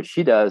means what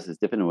she does is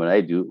different than what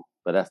I do,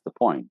 but that's the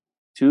point.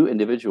 Two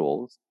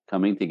individuals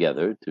coming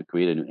together to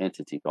create a new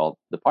entity called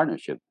the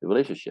partnership, the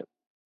relationship,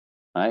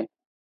 right?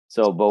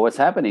 So, but what's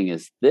happening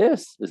is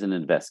this is an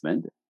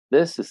investment.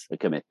 This is a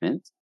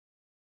commitment.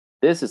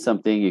 This is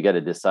something you got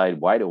to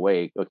decide wide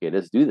awake. Okay,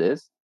 let's do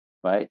this,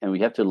 right? And we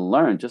have to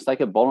learn, just like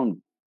a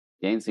ballroom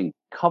dancing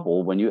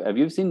couple. Have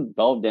you seen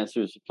ballroom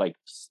dancers like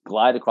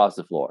glide across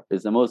the floor?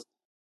 It's the most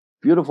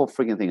beautiful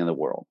freaking thing in the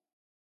world.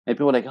 And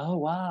people are like, oh,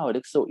 wow, it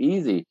looks so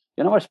easy.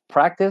 You know how much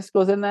practice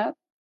goes in that?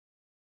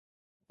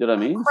 You know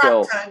what I mean?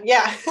 So,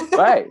 yeah.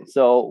 Right.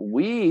 So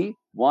we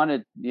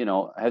wanted,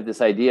 have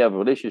this idea of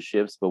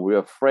relationships, but we're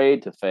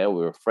afraid to fail.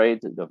 We're afraid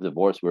of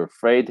divorce. We're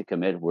afraid to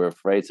commit. We're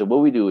afraid. So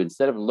what we do,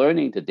 instead of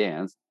learning to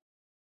dance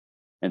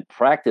and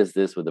practice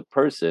this with a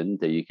person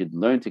that you could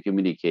learn to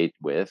communicate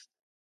with,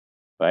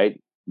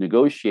 right?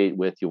 Negotiate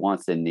with your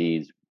wants and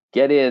needs,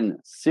 get in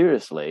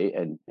seriously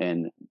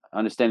and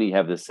understanding you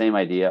have the same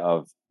idea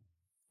of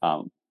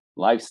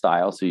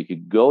lifestyle, so you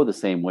could go the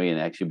same way and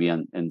actually be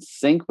in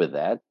sync with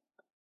that.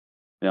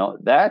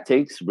 That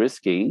takes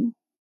risking.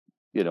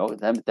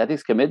 That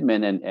takes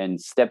commitment and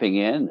stepping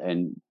in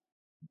and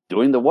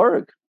doing the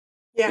work.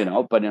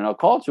 Yeah. But in our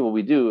culture, what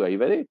we do, are you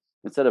ready?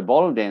 Instead of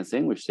ballroom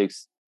dancing, which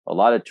takes a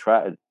lot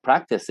of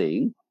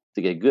practicing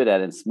to get good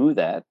at and smooth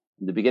at,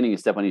 in the beginning you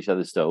step on each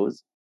other's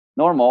toes.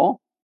 Normal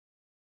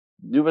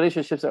new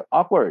relationships are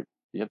awkward.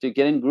 You have to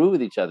get in groove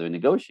with each other and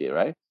negotiate,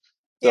 right?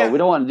 So we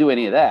don't want to do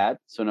any of that.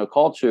 So in our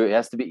culture, it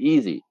has to be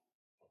easy,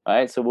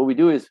 right? So what we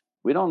do is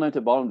we don't learn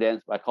to ballroom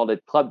dance. I call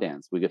it club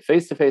dance. We get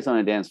face to face on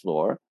a dance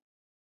floor,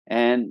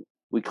 and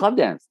we club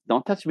dance.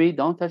 Don't touch me.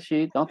 Don't touch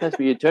me. Don't touch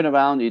me. You turn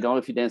around. You don't know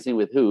if you're dancing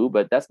with who,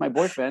 but that's my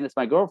boyfriend. It's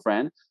my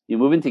girlfriend. You're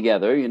moving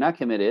together. You're not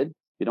committed.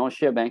 You don't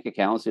share bank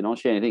accounts. You don't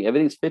share anything.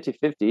 Everything's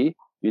 50-50.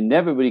 You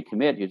never really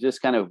commit. You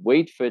just kind of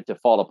wait for it to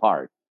fall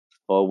apart,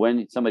 or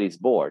when somebody's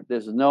bored.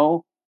 There's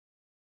no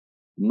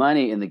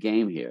money in the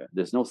game here.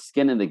 There's no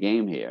skin in the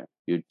game here.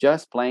 You're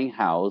just playing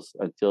house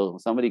until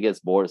somebody gets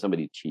bored or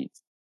somebody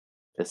cheats.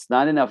 It's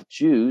not enough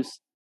juice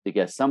to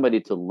get somebody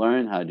to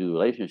learn how to do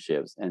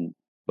relationships.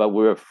 But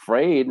we're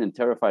afraid and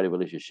terrified of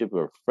relationship.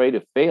 We're afraid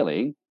of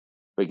failing.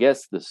 But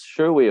guess the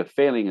sure way of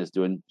failing is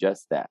doing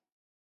just that.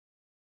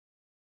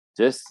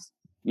 Just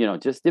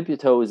dip your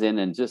toes in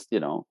and just,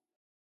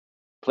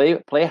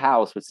 play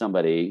house with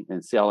somebody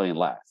and see how long it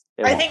lasts.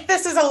 I think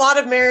this is a lot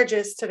of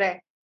marriages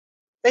today.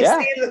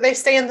 They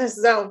stay in this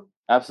zone.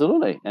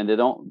 Absolutely. And they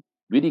don't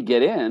really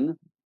get in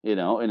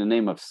the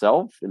name of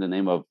self, in the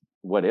name of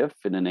what if,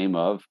 in the name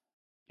of,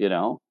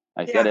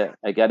 I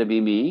gotta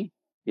be me,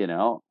 I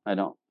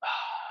don't,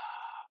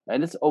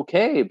 and it's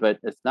okay, but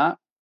it's not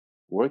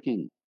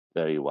working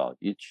very well.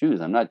 You choose.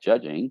 I'm not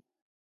judging,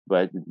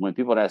 but when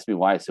people ask me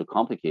why it's so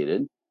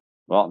complicated,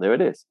 well, there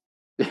it is.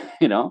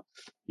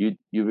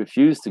 You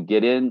refuse to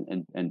get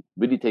in and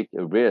really take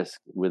a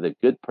risk with a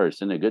good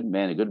person, a good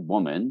man, a good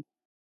woman,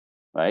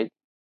 right?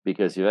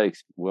 Because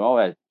we all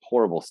had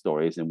horrible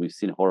stories and we've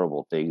seen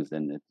horrible things,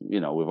 and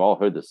we've all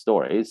heard the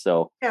stories.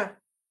 So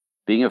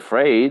being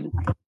afraid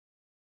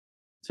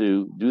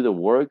to do the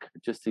work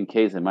just in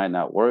case it might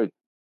not work,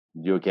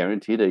 you're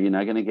guaranteed that you're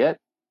not going to get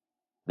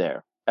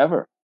there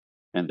ever.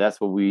 And that's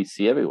what we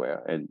see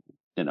everywhere. And,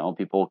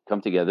 people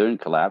come together and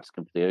collapse,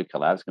 come together,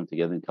 collapse, come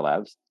together and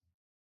collapse.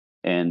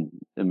 And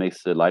it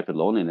makes the life of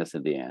loneliness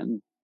in the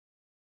end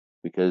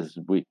because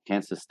we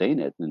can't sustain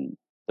it. And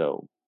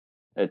so,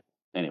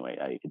 anyway,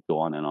 I could go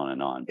on and on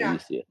and on, but Yeah. you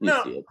see it.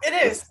 No,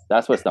 it is.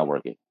 That's what's not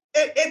working.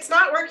 It's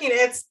not working.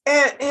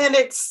 And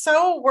it's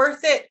so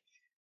worth it.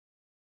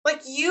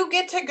 Like, you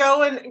get to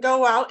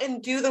go out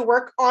and do the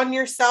work on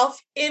yourself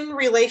in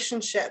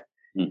relationship.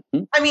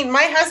 Mm-hmm. I mean,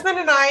 my husband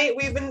and I,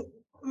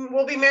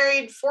 we'll be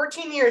married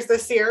 14 years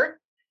this year.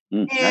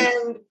 Mm-hmm.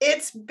 And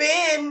it's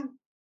been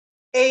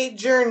a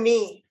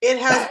journey. It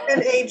has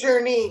been a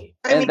journey.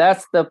 I mean,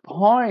 that's the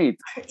point.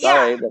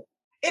 Yeah,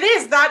 it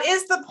is. That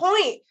is the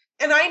point.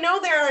 And I know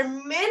there are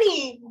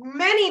many,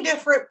 many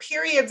different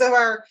periods of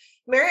our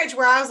marriage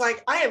where I was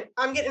like,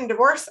 I'm getting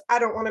divorced. I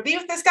don't want to be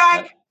with this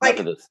guy. Like,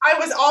 I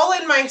was all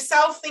in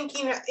myself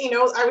thinking,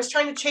 I was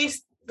trying to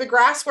chase the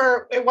grass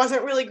where it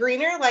wasn't really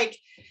greener, like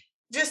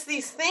just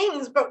these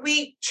things, but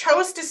we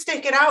chose to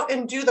stick it out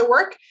and do the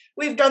work.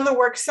 We've done the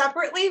work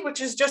separately,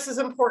 which is just as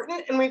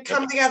important. And we've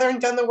come together and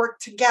done the work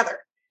together.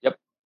 Yep.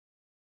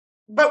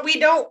 But we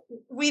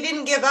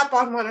didn't give up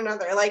on one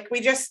another. Like, we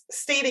just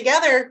stay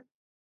together,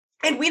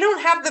 and we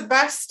don't have the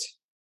best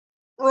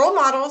role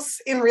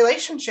models in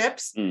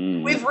relationships.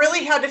 Mm. We've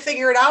really had to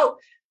figure it out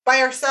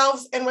by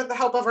ourselves and with the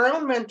help of our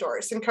own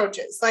mentors and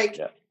coaches. Like,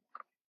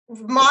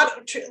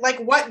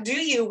 what do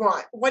you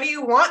want? What do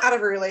you want out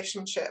of a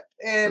relationship?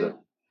 And,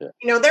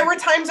 there were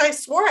times I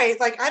swore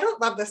I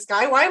don't love this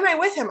guy. Why am I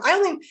with him?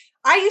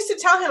 I used to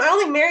tell him I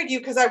only married you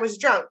because I was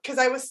drunk, because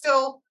I was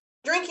still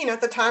drinking at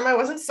the time. I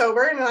wasn't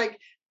sober. And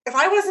if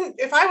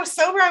I was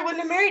sober, I wouldn't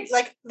have married.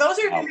 Like, those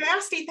are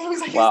nasty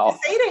things I used to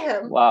say to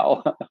him.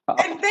 Wow.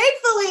 And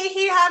thankfully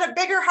he had a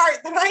bigger heart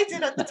than I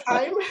did at the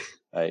time.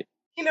 Right.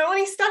 And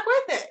he stuck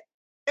with it.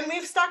 And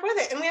we've stuck with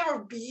it. And we have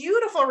a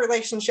beautiful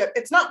relationship.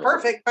 It's not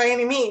perfect by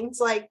any means.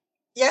 Like,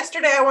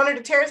 yesterday I wanted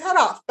to tear his head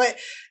off. But,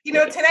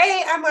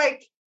 today I'm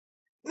like,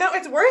 no,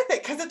 it's worth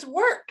it, because it's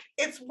work.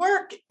 It's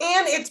work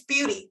and it's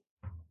beauty.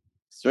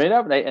 Straight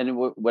up. And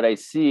what I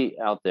see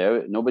out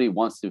there, nobody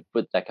wants to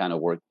put that kind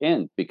of work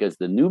in, because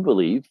the new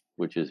belief,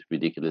 which is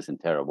ridiculous and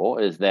terrible,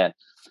 is that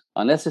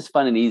unless it's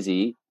fun and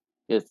easy,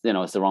 it's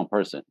the wrong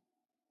person.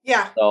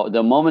 Yeah. So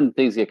the moment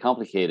things get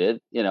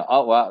complicated,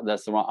 oh, well,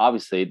 that's the wrong.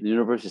 Obviously, the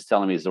universe is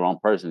telling me it's the wrong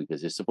person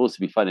because it's supposed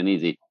to be fun and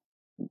easy.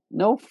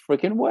 No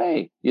freaking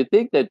way. You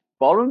think that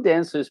ballroom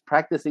dancers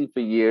practicing for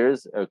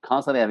years are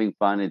constantly having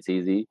fun? It's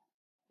easy.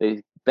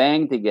 They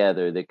bang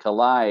together, they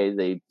collide,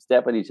 they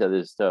step on each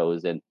other's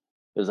toes, and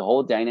there's a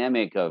whole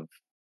dynamic of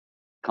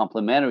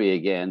complementary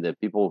again that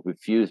people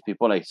refuse.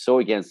 People are so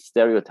against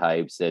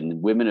stereotypes,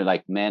 and women are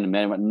like men, and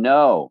men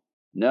are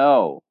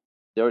no.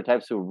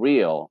 Stereotypes are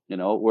real,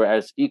 we're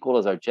as equal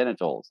as our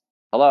genitals.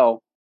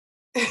 Hello.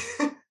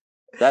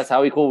 That's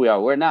how equal we are.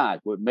 We're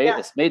not.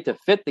 It's made to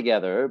fit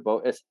together,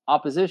 but it's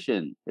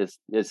opposition. It's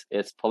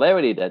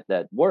polarity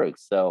that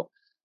works. So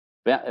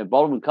a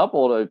ballroom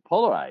couple are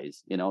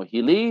polarized.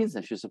 He leads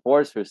and she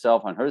supports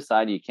herself on her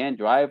side. You can't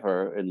drive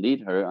her and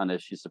lead her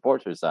unless she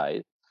supports her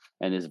side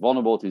and is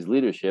vulnerable to his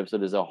leadership. So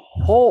there's a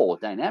whole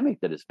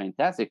dynamic that is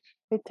fantastic.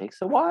 It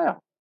takes a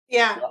while.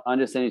 Yeah. To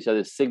understand each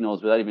other's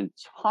signals without even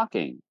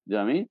talking. You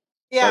know what I mean?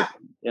 Yeah.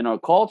 But in our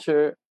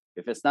culture,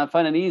 if it's not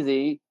fun and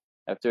easy,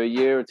 after a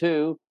year or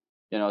two,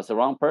 it's the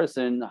wrong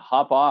person,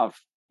 hop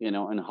off,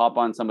 and hop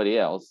on somebody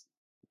else,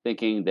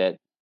 thinking that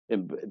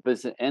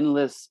it's an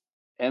endless,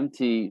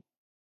 empty,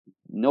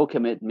 no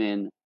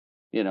commitment,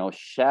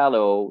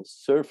 shallow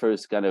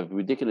surfers kind of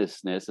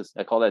ridiculousness.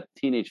 I call that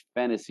teenage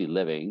fantasy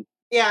living.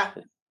 Yeah.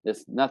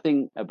 There's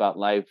nothing about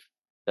life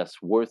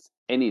that's worth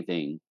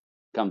anything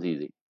comes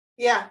easy.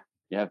 Yeah.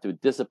 You have to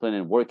discipline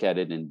and work at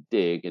it and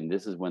dig. And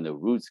this is when the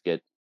roots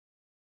get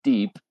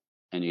deep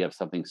and you have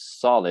something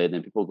solid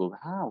and people go,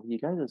 wow, you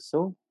guys are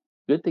so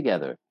good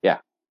together. Yeah.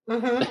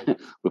 Mm-hmm.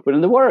 We put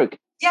in the work.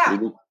 Yeah.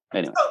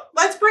 Anyway. So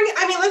let's bring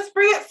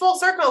it full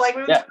circle. Like,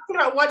 we were talking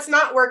about what's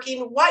not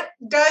working. What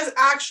do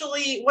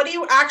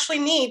you actually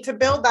need to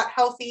build that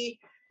healthy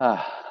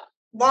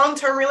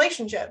long-term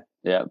relationship?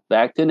 Yeah.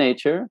 Back to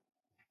nature.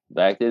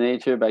 Back to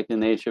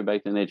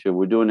nature.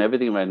 We're doing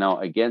everything right now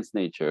against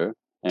nature,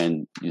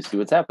 and you see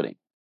what's happening.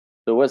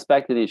 So what's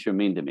back to nature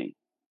mean to me?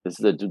 This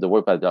is the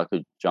work by Dr.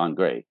 John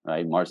Gray,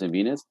 right? Mars and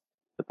Venus.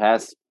 The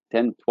past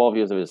 10, 12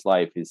 years of his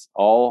life is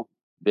all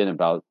been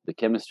about the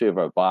chemistry of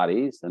our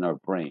bodies and our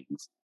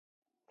brains.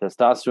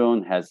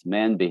 Testosterone has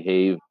men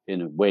behave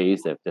in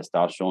ways that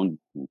testosterone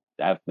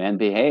have men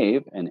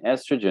behave, and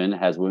estrogen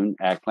has women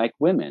act like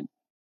women.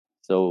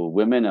 So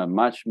women are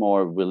much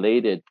more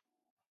related,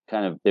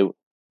 kind of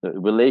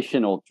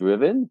relational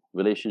driven,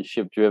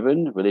 relationship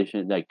driven,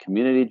 like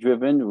community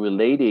driven.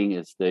 Relating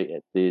is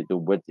the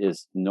what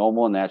is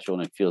normal, natural,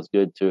 and it feels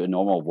good to a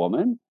normal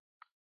woman.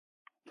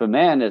 For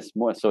man, it's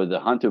more so the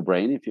hunter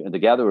brain. The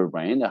gatherer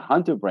brain,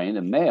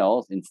 the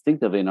males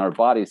instinctively in our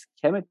bodies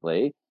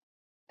chemically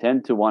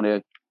tend to want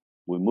to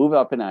We move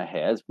up in our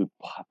heads. We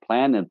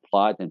plan and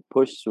plot and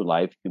push through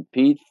life,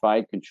 compete,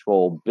 fight,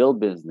 control, build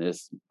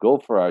business, go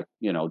for our,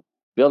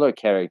 build our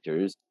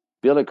characters,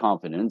 build our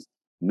confidence,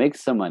 make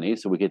some money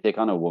so we can take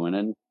on a woman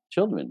and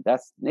children.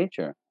 That's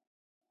nature.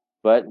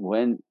 But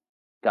when,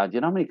 God,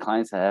 you know how many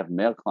clients I have,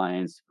 male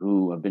clients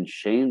who have been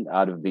shamed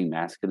out of being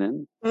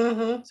masculine?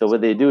 Mm-hmm. So what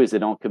they do is they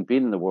don't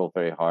compete in the world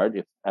very hard,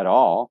 if at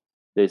all.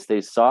 They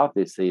stay soft,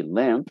 they stay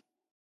limp.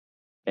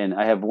 And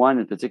I have one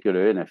in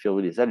particular, and I feel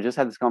really sad. I just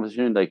had this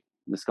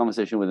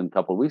conversation with him a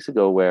couple of weeks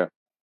ago, where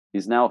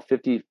he's now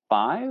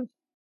 55.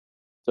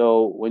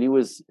 So when he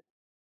was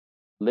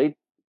late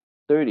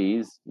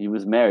 30s, he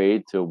was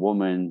married to a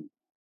woman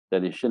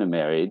that he shouldn't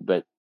have married,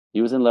 but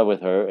he was in love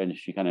with her, and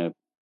she kind of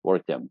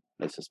worked him.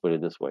 Let's just put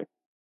it this way.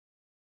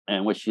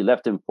 And when she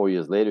left him 4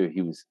 years later,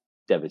 he was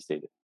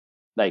devastated,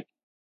 like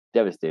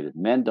devastated.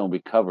 Men don't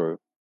recover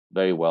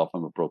very well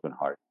from a broken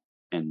heart,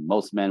 and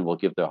most men will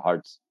give their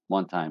hearts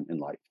one time in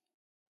life.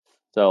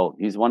 So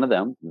he's one of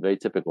them, very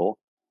typical.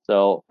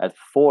 So at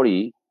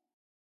 40,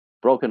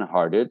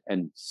 brokenhearted,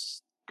 and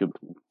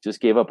just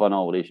gave up on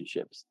all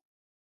relationships.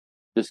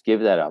 Just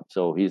gave that up.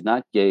 So he's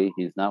not gay.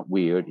 He's not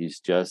weird. He's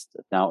just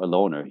now a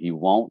loner. He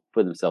won't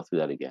put himself through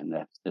that again.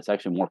 That's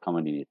actually more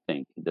common than you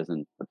think. It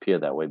doesn't appear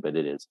that way, but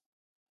it is.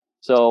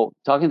 So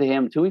talking to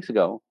him 2 weeks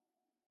ago,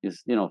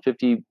 he's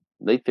 50,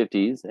 late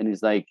 50s, and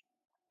he's like,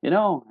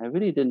 I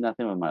really did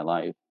nothing with my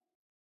life.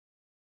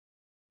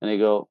 And I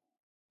go,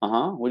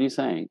 what are you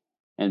saying?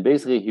 And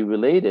basically he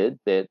related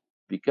that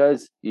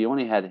because he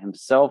only had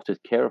himself to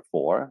care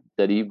for,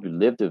 that he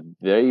lived a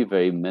very,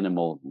 very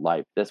minimal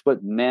life. That's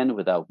what men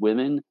without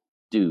women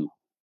do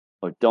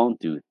or don't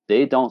do.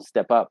 They don't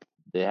step up.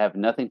 They have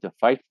nothing to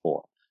fight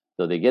for.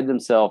 So they get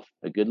themselves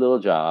a good little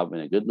job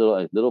and a good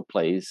little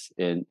place,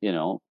 and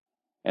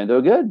and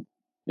they're good.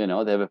 They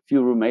have a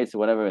few roommates or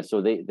whatever.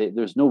 So they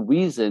there's no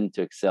reason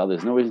to excel.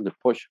 There's no reason to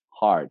push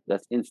hard.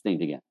 That's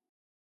instinct again.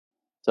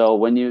 So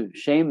when you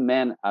shame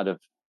men out of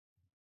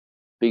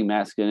being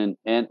masculine,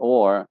 and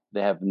or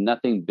they have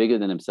nothing bigger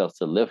than themselves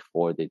to live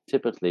for, they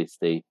typically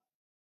stay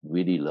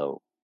really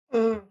low.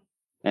 Mm.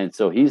 And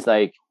so he's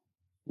like,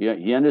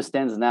 he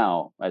understands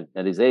now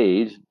at his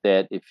age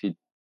that if you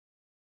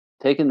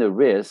taking the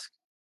risk,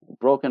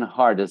 broken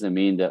heart doesn't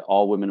mean that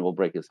all women will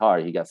break his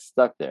heart. He got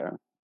stuck there,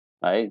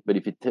 right? But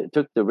if he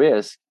took the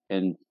risk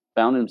and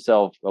found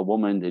himself a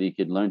woman that he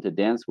could learn to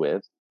dance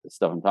with, the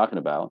stuff I'm talking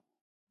about,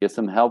 get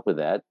some help with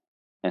that,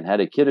 and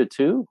had a kid or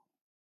two,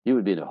 he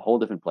would be in a whole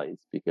different place,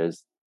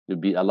 because there'd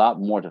be a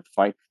lot more to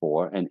fight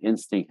for, and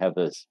instinct have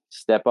to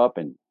step up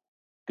and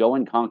go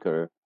and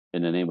conquer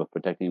in the name of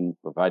protecting,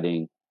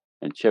 providing,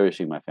 and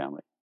cherishing my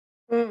family.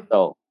 Mm.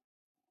 So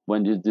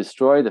when you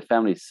destroy the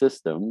family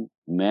system,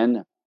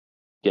 men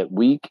get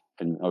weak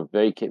and are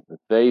very,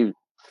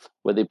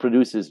 what they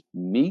produce is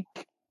meek,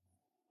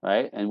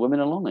 right? And women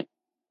are lonely,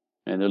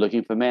 and they're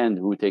looking for men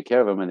who take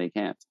care of them, and they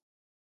can't.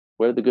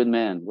 Where's the good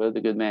man? Where's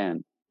the good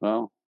man?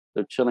 Well,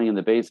 they're chilling in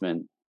the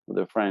basement with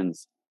their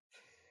friends.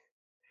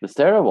 It's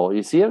terrible.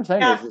 You see what I'm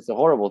saying? Yeah. It's a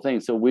horrible thing.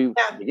 So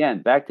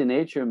again, back to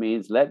nature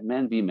means let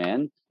men be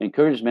men,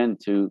 encourage men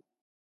to,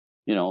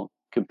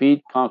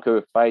 compete,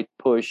 conquer, fight,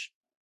 push,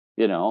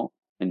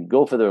 and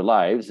go for their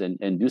lives,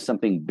 and do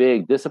something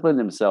big, discipline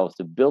themselves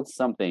to build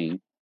something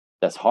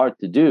that's hard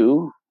to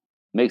do,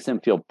 makes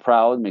them feel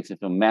proud, makes them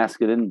feel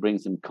masculine,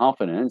 brings them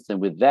confidence. And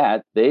with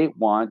that, they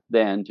want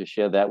then to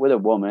share that with a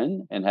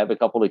woman and have a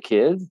couple of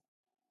kids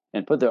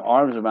and put their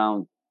arms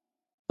around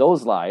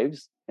those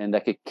lives. And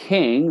like a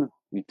king,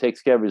 he takes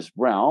care of his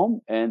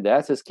realm, and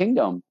that's his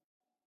kingdom.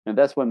 And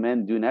that's what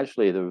men do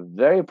naturally. They're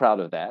very proud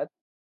of that.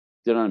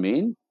 Do you know what I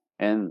mean?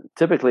 And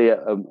typically,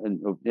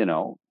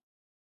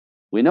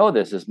 we know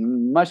this. There's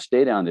much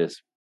data on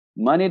this.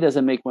 Money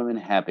doesn't make women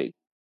happy.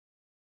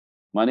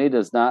 Money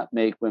does not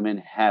make women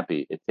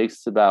happy. It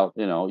takes about,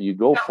 you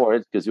go for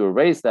it because you were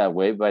raised that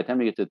way. By the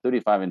time you get to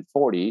 35 and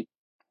 40,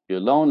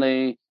 you're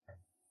lonely.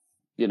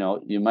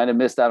 You might have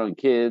missed out on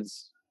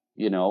kids.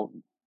 The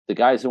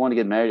guys who want to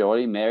get married are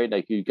already married.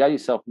 Like, you got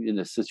yourself in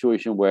a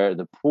situation where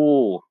the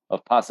pool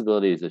of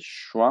possibilities is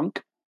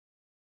shrunk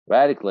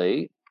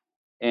radically,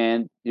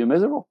 and you're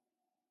miserable.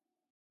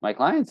 My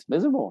clients,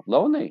 miserable,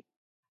 lonely,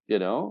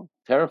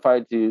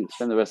 terrified to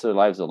spend the rest of their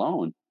lives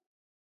alone.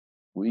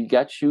 We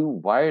got you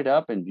wired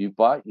up, and you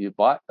bought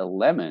a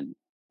lemon.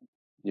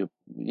 The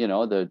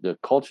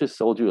culture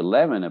sold you a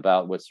lemon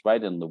about what's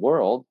right in the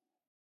world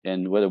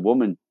and what a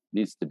woman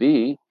needs to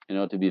be,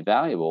 to be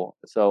valuable.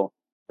 So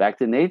back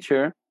to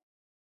nature,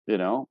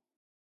 being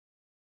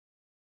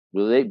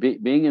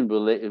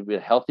in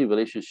healthy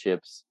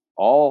relationships,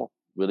 all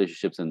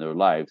relationships in their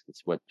lives,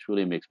 it's what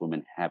truly makes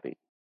women happy.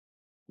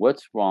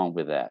 What's wrong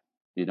with that?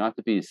 You don't have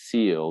to be a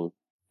CEO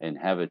and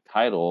have a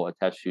title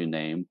attached to your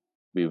name,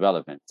 be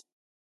relevant.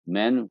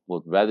 Men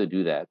would rather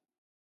do that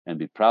and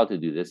be proud to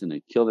do this, and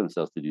they kill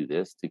themselves to do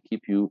this, to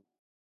keep you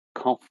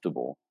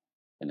comfortable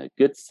in a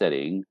good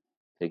setting,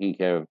 taking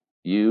care of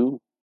you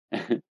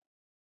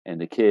and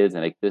the kids,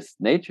 and like this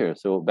nature.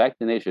 So back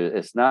to nature.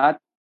 It's not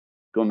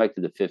going back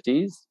to the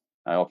 50s.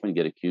 I often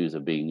get accused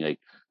of being like,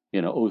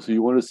 Oh, so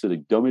you want us to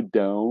like dumb it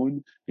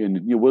down and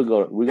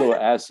wiggle our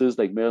asses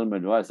like Marilyn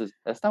Monroe? I says,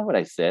 that's not what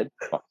I said.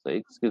 Fuck's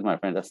sake, excuse my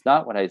friend. That's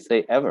not what I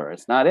say ever.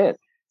 It's not it.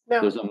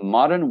 No. There's a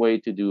modern way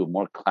to do a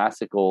more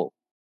classical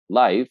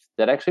life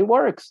that actually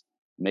works.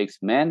 Makes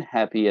men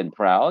happy and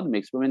proud,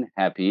 makes women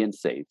happy and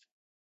safe.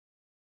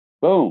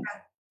 Boom.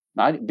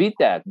 Not beat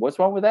that. What's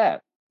wrong with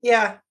that?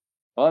 Yeah.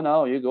 Oh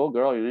no, you go,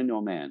 girl, you didn't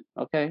know man.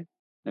 Okay.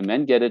 And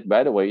men get it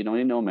right away. You don't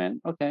need no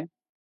man. Okay.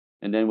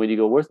 And then when you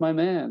go, where's my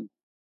man?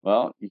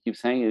 Well, you keep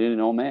saying you didn't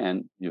know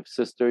man. Your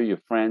sister, your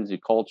friends, your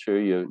culture,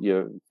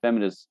 your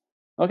feminists.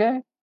 Okay.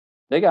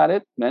 They got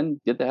it.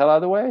 Men, get the hell out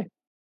of the way.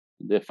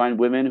 They find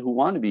women who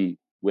want to be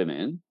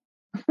women.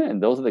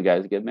 And those are the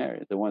guys that get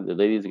married. The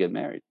ladies that get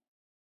married.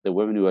 The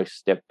women who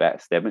step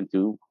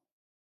into,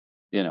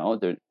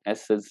 their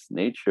essence,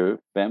 nature,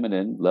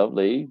 feminine,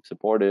 lovely,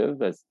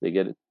 supportive as they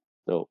get it.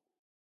 So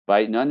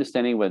by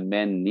understanding what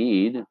men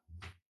need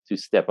to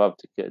step up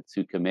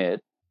to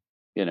commit,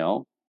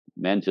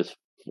 men just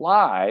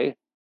fly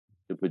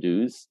to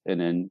produce,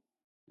 and then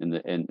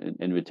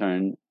in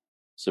return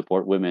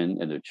support women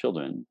and their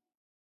children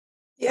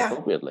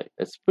appropriately.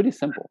 It's pretty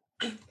simple.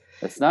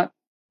 It's not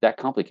that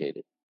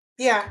complicated.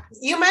 Yeah.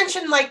 You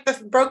mentioned like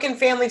the broken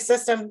family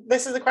system.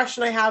 This is a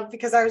question I have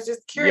because I was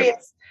just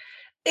curious.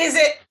 Yep. Is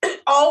it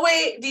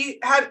always,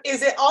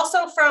 is it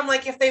also from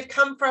like if they've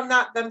come from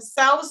that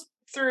themselves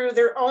through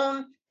their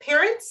own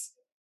parents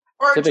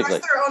or typically,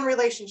 just their own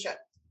relationship?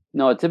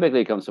 No, it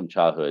typically comes from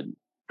childhood.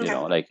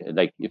 Okay.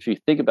 Like if you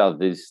think about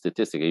this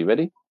statistic, are you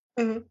ready?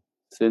 Mm-hmm.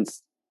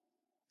 Since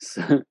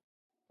in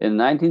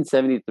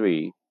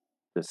 1973,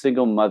 the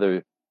single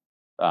mother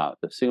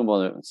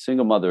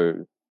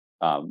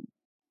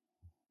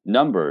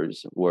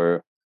numbers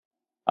were,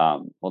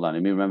 hold on,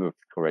 let me remember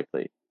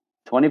correctly.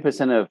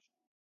 20% of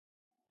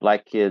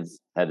Black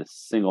kids had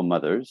single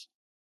mothers,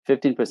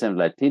 15% of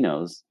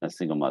Latinos had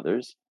single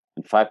mothers,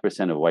 and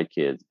 5% of white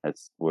kids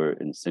were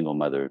in single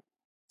mother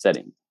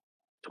setting.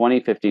 20,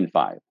 15,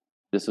 5.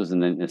 This was in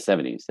the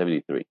 70s,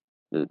 73,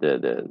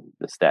 the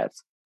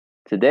stats.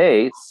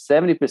 Today,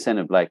 70%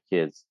 of Black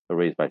kids are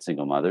raised by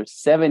single mothers.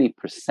 70%.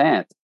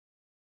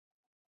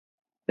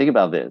 Think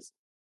about this.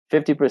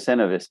 50%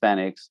 of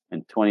Hispanics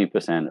and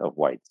 20% of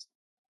whites.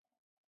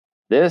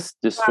 This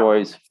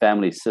destroys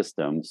family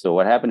systems. So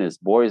what happened is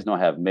boys don't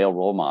have male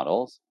role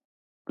models.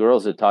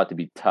 Girls are taught to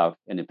be tough,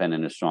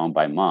 independent, and strong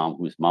by mom,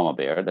 who's mama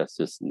bear. That's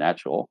just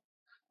natural.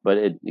 But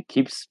it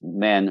keeps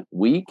men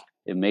weak.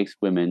 It makes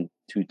women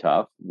too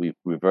tough. We've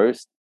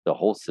reversed the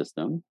whole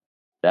system.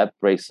 That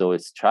breaks. So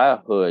it's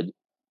childhood.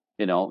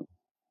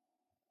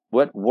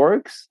 What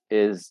works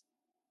is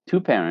two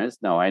parents.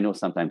 Now, I know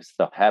sometimes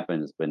stuff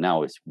happens, but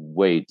now it's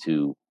way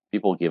too,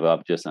 people give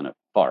up just on a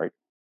fart.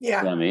 Yeah.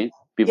 You know what I mean?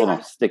 People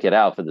don't stick it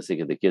out for the sake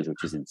of the kids,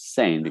 which is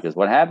insane, because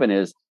what happened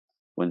is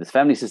when the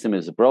family system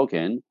is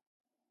broken,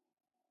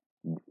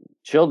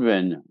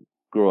 children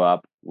grow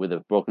up with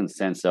a broken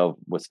sense of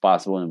what's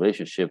possible in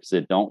relationships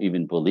that don't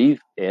even believe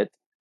it.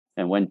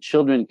 And when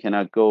children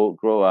cannot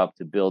grow up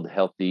to build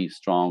healthy,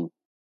 strong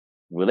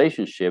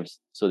relationships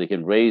so they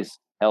can raise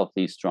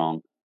healthy,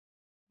 strong,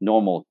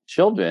 normal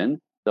children,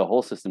 the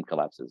whole system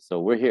collapses. So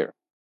we're here.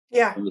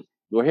 Yeah.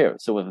 We're here.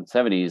 So with the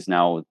 70s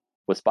now,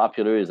 what's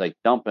popular is like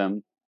dump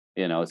him,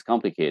 it's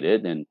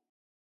complicated and,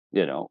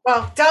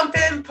 Well, dump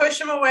him,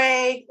 push him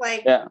away.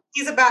 Like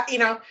he's a bad,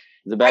 he's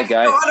a bad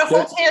guy. Go on a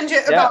whole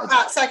tangent about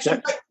that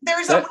section, but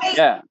there's a way.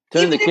 Yeah.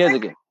 Turn the kids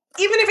again.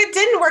 Even if it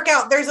didn't work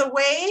out, there's a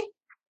way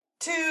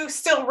to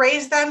still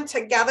raise them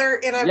together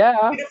in a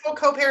beautiful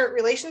co-parent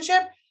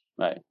relationship.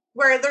 Right.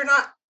 Where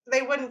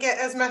they wouldn't get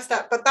as messed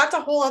up, but that's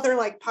a whole other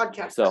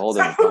podcast. It's a whole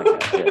other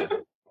podcast.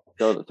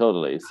 Yeah.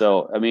 Totally.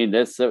 So, I mean,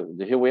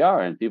 here we are,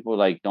 and people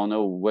don't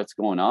know what's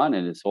going on,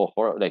 and this whole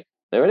horror,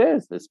 there it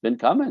is. It's been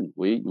coming.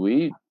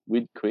 We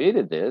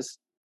created this,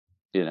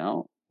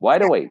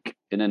 wide awake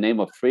in the name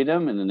of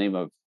freedom, in the name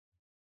of,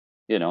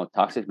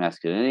 toxic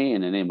masculinity,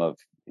 in the name of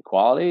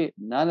equality.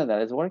 None of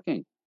that is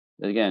working.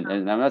 Again,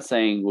 and I'm not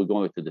saying we're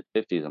going to the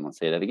 50s. I'm going to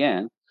say that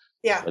again.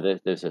 Yeah.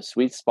 But there's a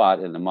sweet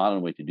spot in the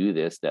modern way to do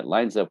this that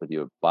lines up with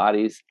your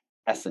body's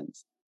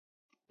essence.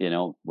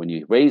 When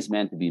you raise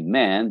men to be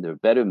men, they're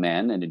better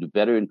men and they do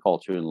better in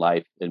culture and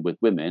life and with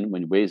women.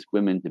 When you raise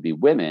women to be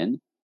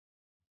women,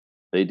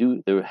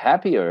 they're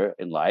happier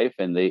in life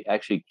and they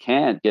actually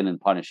can get in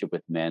partnership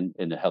with men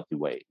in a healthy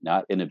way,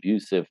 not in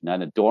abusive,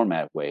 not a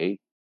doormat way.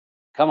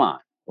 Come on,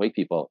 wake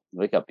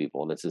up,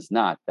 people. This is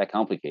not that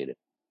complicated.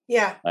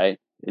 Yeah. Right?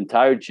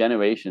 Entire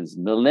generations,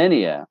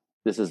 millennia,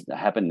 this has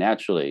happened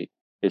naturally.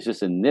 It's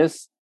just in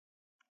this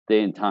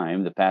day and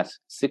time, the past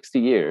 60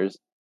 years,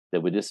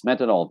 that we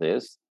dismantled all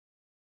this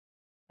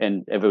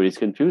and everybody's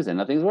confused and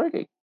nothing's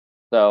working.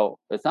 So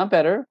it's not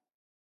better.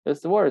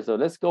 It's the worst. So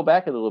let's go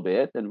back a little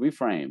bit and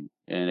reframe.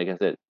 And like I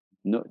said,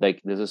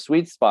 there's a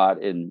sweet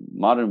spot in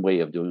modern way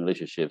of doing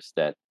relationships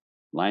that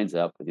lines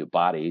up with your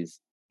bodies,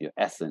 your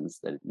essence,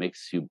 that it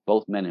makes you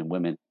both men and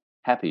women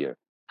happier.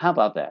 How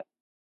about that?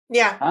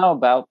 Yeah. How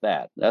about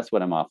that? That's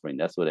what I'm offering.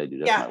 That's what I do.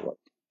 That's my work.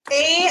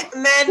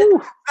 Amen.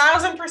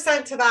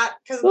 1,000% to that.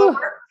 Because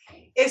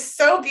is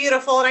so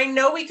beautiful. And I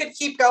know we could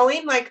keep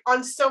going like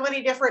on so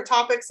many different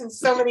topics and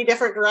so many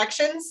different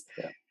directions.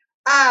 Yeah.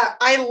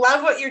 I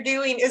love what you're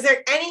doing. Is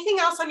there anything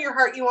else on your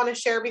heart you want to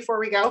share before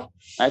we go?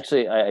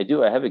 Actually, I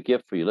do. I have a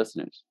gift for you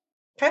listeners.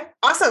 Okay,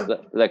 awesome. Is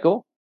that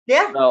cool?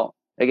 Yeah. Well,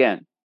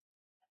 again,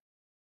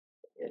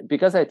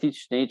 because I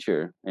teach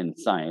nature and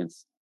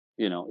science,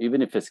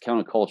 even if it's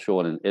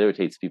countercultural and it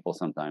irritates people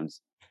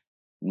sometimes,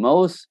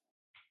 most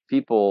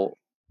people,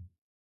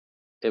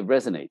 it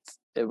resonates.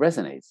 It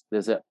resonates.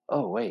 There's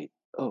oh wait,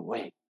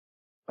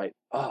 like,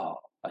 oh,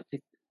 I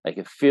think, like,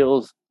 it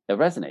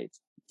resonates.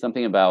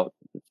 Something about,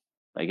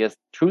 I guess,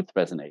 truth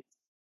resonates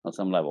on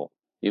some level,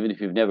 even if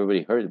you've never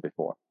really heard it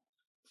before.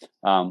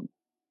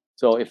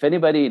 So if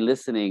anybody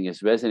listening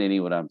is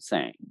resonating what I'm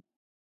saying,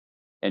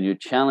 and you're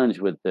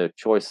challenged with the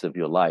choice of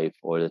your life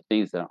or the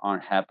things that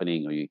aren't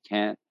happening, or you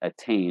can't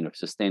attain or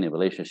sustain a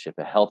relationship,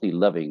 a healthy,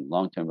 loving,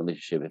 long-term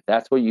relationship, if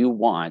that's what you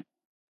want,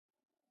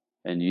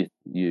 and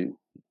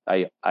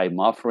I'm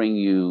offering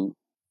you,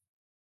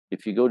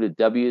 if you go to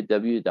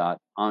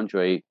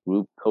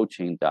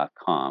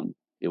www.andregroupcoaching.com,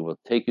 it will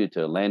take you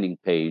to a landing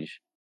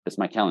page. It's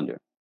my calendar.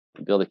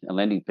 I build a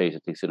landing page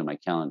that takes you to my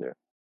calendar.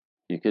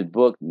 You could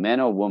book, man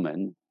or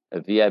woman,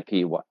 a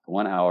VIP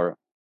 1 hour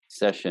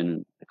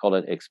session. I call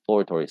it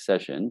exploratory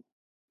session.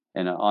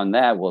 And on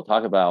that, we'll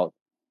talk about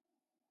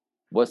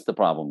what's the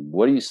problem?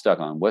 What are you stuck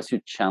on? What's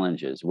your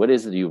challenges? What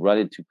is it you run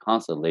into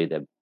constantly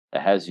that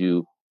has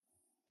you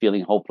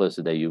feeling hopeless,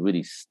 or that you're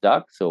really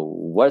stuck? So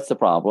what's the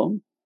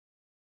problem?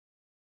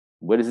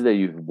 What is it that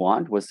you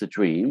want? What's the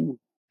dream?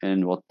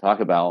 And we'll talk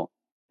about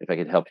if I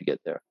can help you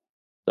get there.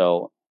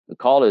 So the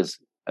call is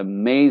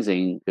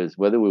amazing, because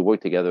whether we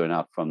work together or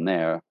not, from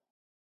there,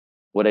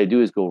 what I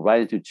do is go right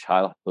into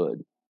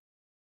childhood.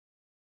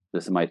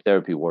 This is my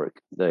therapy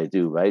work that I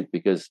do, right?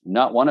 Because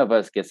not one of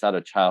us gets out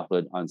of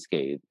childhood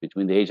unscathed.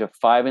 Between the age of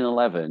 5 and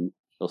 11,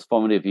 those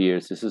formative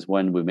years, this is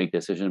when we make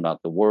decisions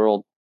about the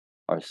world,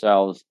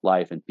 ourselves,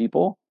 life, and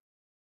people,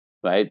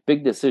 right?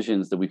 Big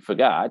decisions that we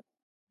forgot.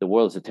 The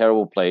world's a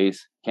terrible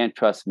place. Can't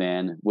trust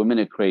man. Women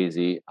are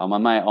crazy. I'm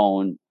on my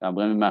own. I'm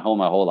going to be my home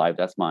my whole life.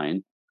 That's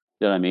mine.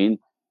 You know what I mean?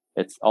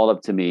 It's all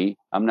up to me.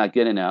 I'm not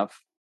good enough.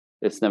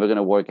 It's never going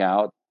to work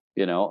out.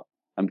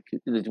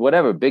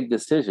 Whatever, big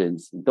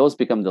decisions, those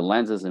become the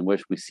lenses in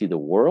which we see the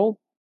world.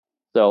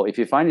 So if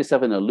you find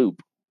yourself in a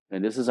loop,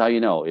 and this is how you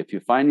know, if you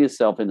find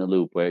yourself in a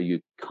loop where you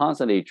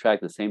constantly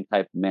attract the same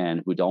type of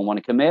man who don't want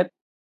to commit,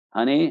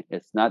 honey,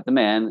 it's not the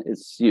man,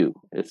 it's you.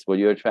 It's what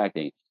you're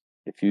attracting.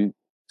 If you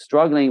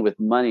struggling with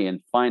money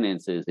and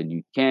finances and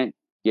you can't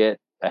get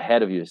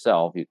ahead of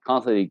yourself, you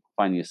constantly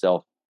find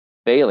yourself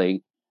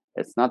failing,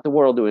 it's not the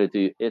world doing it to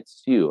you,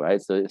 it's you,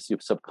 right? So it's your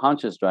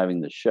subconscious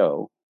driving the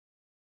show.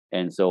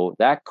 And so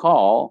that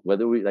call,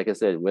 whether we, like I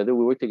said, whether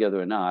we work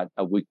together or not,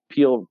 we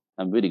peel.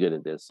 I'm really good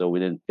at this. So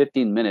within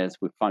 15 minutes,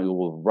 we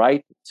will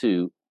write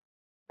to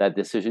that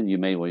decision you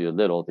made when you're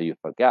little that you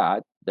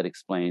forgot, that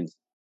explains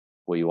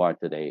where you are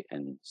today.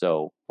 And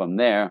so from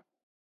there,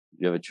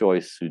 you have a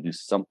choice to do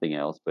something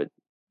else, but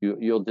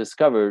you'll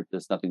discover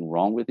there's nothing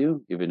wrong with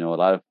you. Even though a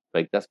lot of,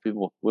 like, that's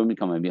people, women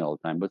come at me all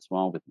the time. What's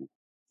wrong with me?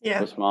 Yeah.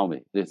 What's wrong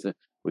with me?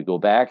 We go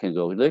back and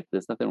go, look,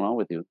 there's nothing wrong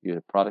with you. You're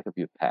a product of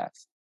your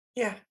past.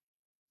 Yeah.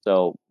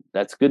 So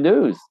that's good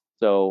news.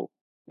 So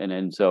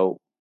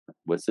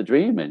what's the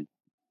dream? And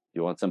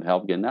you want some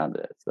help getting out of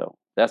it. So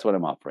that's what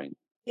I'm offering.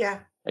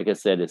 Yeah. Like I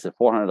said, it's a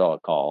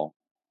 $400 call.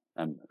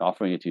 I'm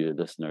offering it to your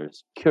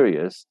listeners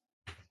curious.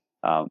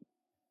 And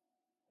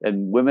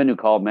women who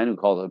call, men who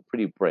call are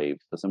pretty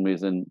brave. For some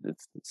reason,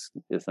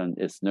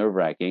 it's nerve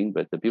wracking.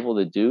 But the people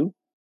that do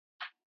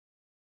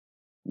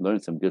learn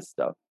some good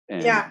stuff.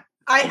 And yeah,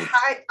 I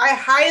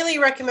highly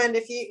recommend,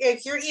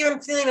 if you're even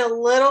feeling a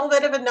little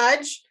bit of a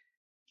nudge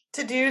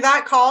to do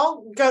that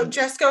call,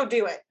 just go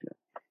do it.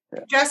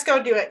 Yeah. Just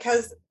go do it,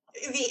 because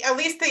at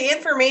least the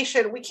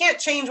information, we can't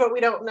change what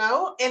we don't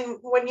know. And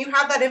when you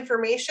have that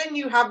information,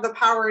 you have the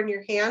power in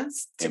your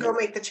hands to go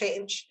make the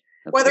change.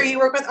 Absolutely. Whether you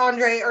work with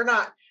Andre or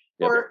not,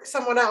 or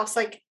someone else,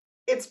 like,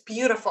 it's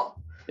beautiful.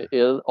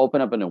 It'll open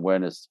up an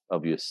awareness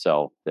of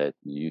yourself that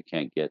you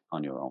can't get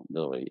on your own.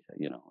 Literally,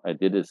 I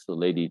did this to a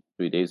lady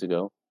 3 days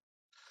ago.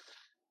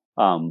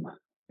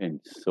 And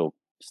so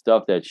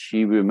stuff that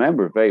she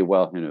remembered very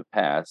well in her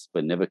past,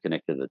 but never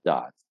connected the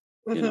dots.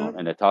 Mm-hmm.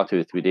 And I talked to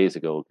her 3 days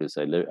ago because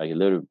I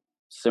literally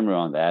simmer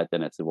on that.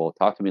 Then I said, well,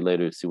 talk to me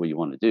later to see what you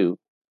want to do.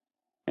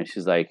 And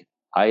she's like,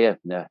 I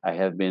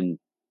have been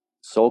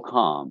so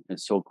calm and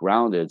so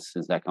grounded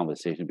since that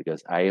conversation,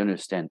 because I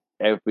understand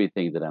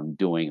everything that I'm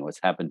doing and what's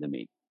happened to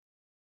me.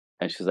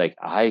 And she's like,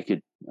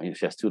 she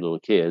has 2 little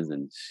kids,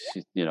 and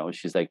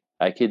she's like,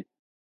 I could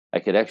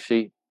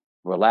actually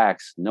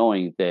relax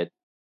knowing that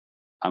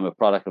I'm a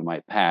product of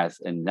my past,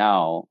 and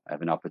now I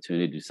have an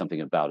opportunity to do something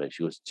about it.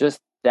 She was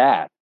just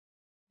that,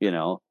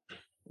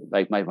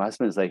 like, my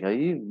husband's like,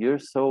 you're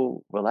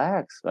so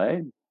relaxed,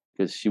 right?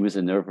 Because she was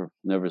a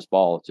nervous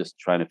ball, just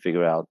trying to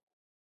figure out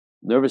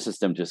nervous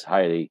system, just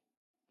highly,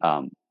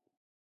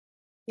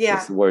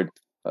 what's the word?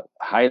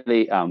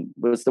 highly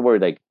what's the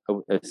word, like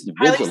it's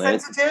Highly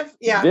sensitive.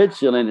 Yeah.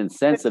 vigilant and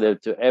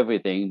sensitive to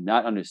everything,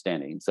 not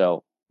understanding.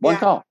 So one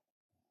call.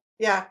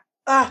 Yeah.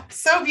 Ah,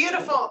 so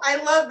beautiful. I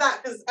love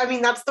that, because I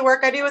mean that's the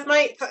work I do with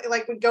my,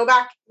 like, we go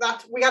back,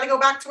 we got to go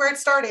back to where it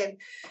started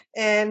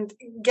and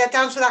get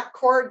down to that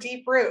core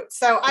deep root.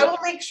 So I will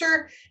make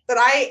sure that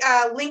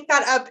I link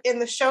that up in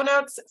the show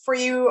notes for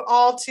you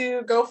all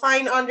to go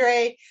find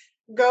Andre,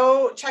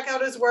 go check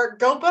out his work,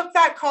 go book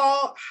that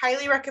call.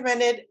 Highly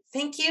recommended.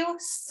 Thank you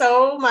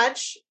so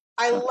much.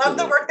 I love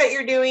the work that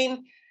you're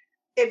doing.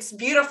 It's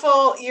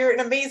beautiful. You're an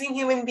amazing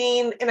human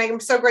being, and I'm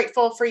so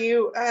grateful for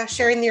you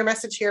sharing your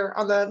message here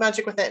on the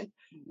Magic Within.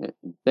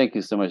 Thank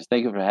you so much.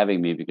 Thank you for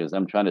having me, because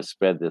I'm trying to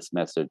spread this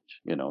message,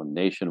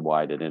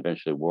 nationwide and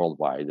eventually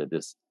worldwide, that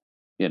this,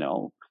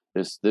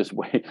 there's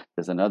way,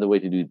 there's another way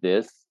to do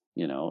this,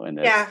 and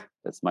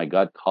that's my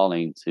gut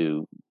calling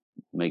to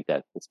make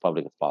that as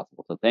public as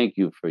possible. So thank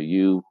you for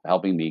you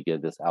helping me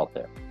get this out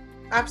there.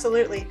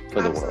 Absolutely.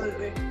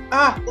 Absolutely.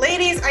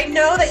 Ladies, I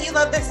know that you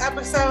love this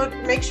episode.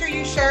 Make sure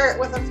you share it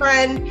with a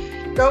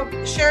friend. Go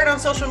share it on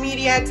social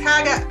media.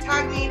 Tag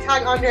me,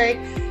 tag Andre,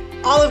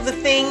 all of the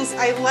things.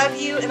 I love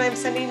you, and I'm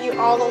sending you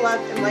all the love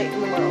and light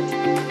in the world.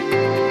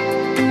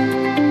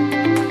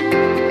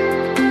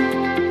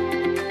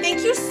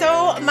 Thank you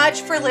so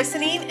much for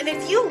listening. And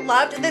if you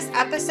loved this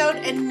episode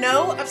and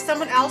know of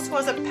someone else who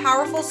has a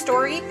powerful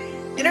story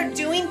and are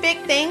doing big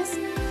things,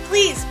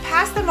 please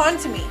pass them on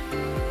to me.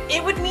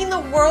 It would mean the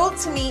world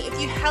to me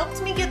if you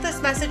helped me get this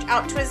message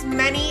out to as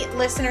many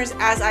listeners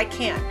as I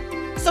can.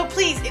 So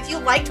please, if you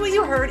liked what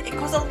you heard, it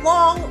goes a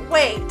long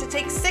way to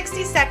take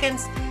 60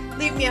 seconds,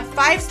 leave me a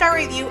 5-star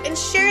review, and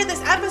share this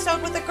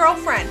episode with a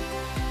girlfriend.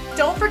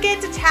 Don't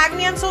forget to tag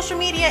me on social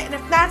media, and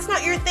if that's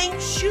not your thing,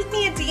 shoot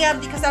me a DM,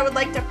 because I would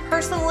like to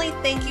personally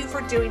thank you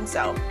for doing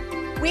so.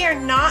 We are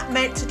not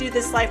meant to do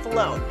this life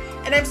alone,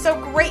 and I'm so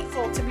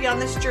grateful to be on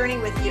this journey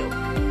with you.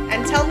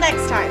 Until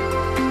next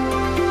time.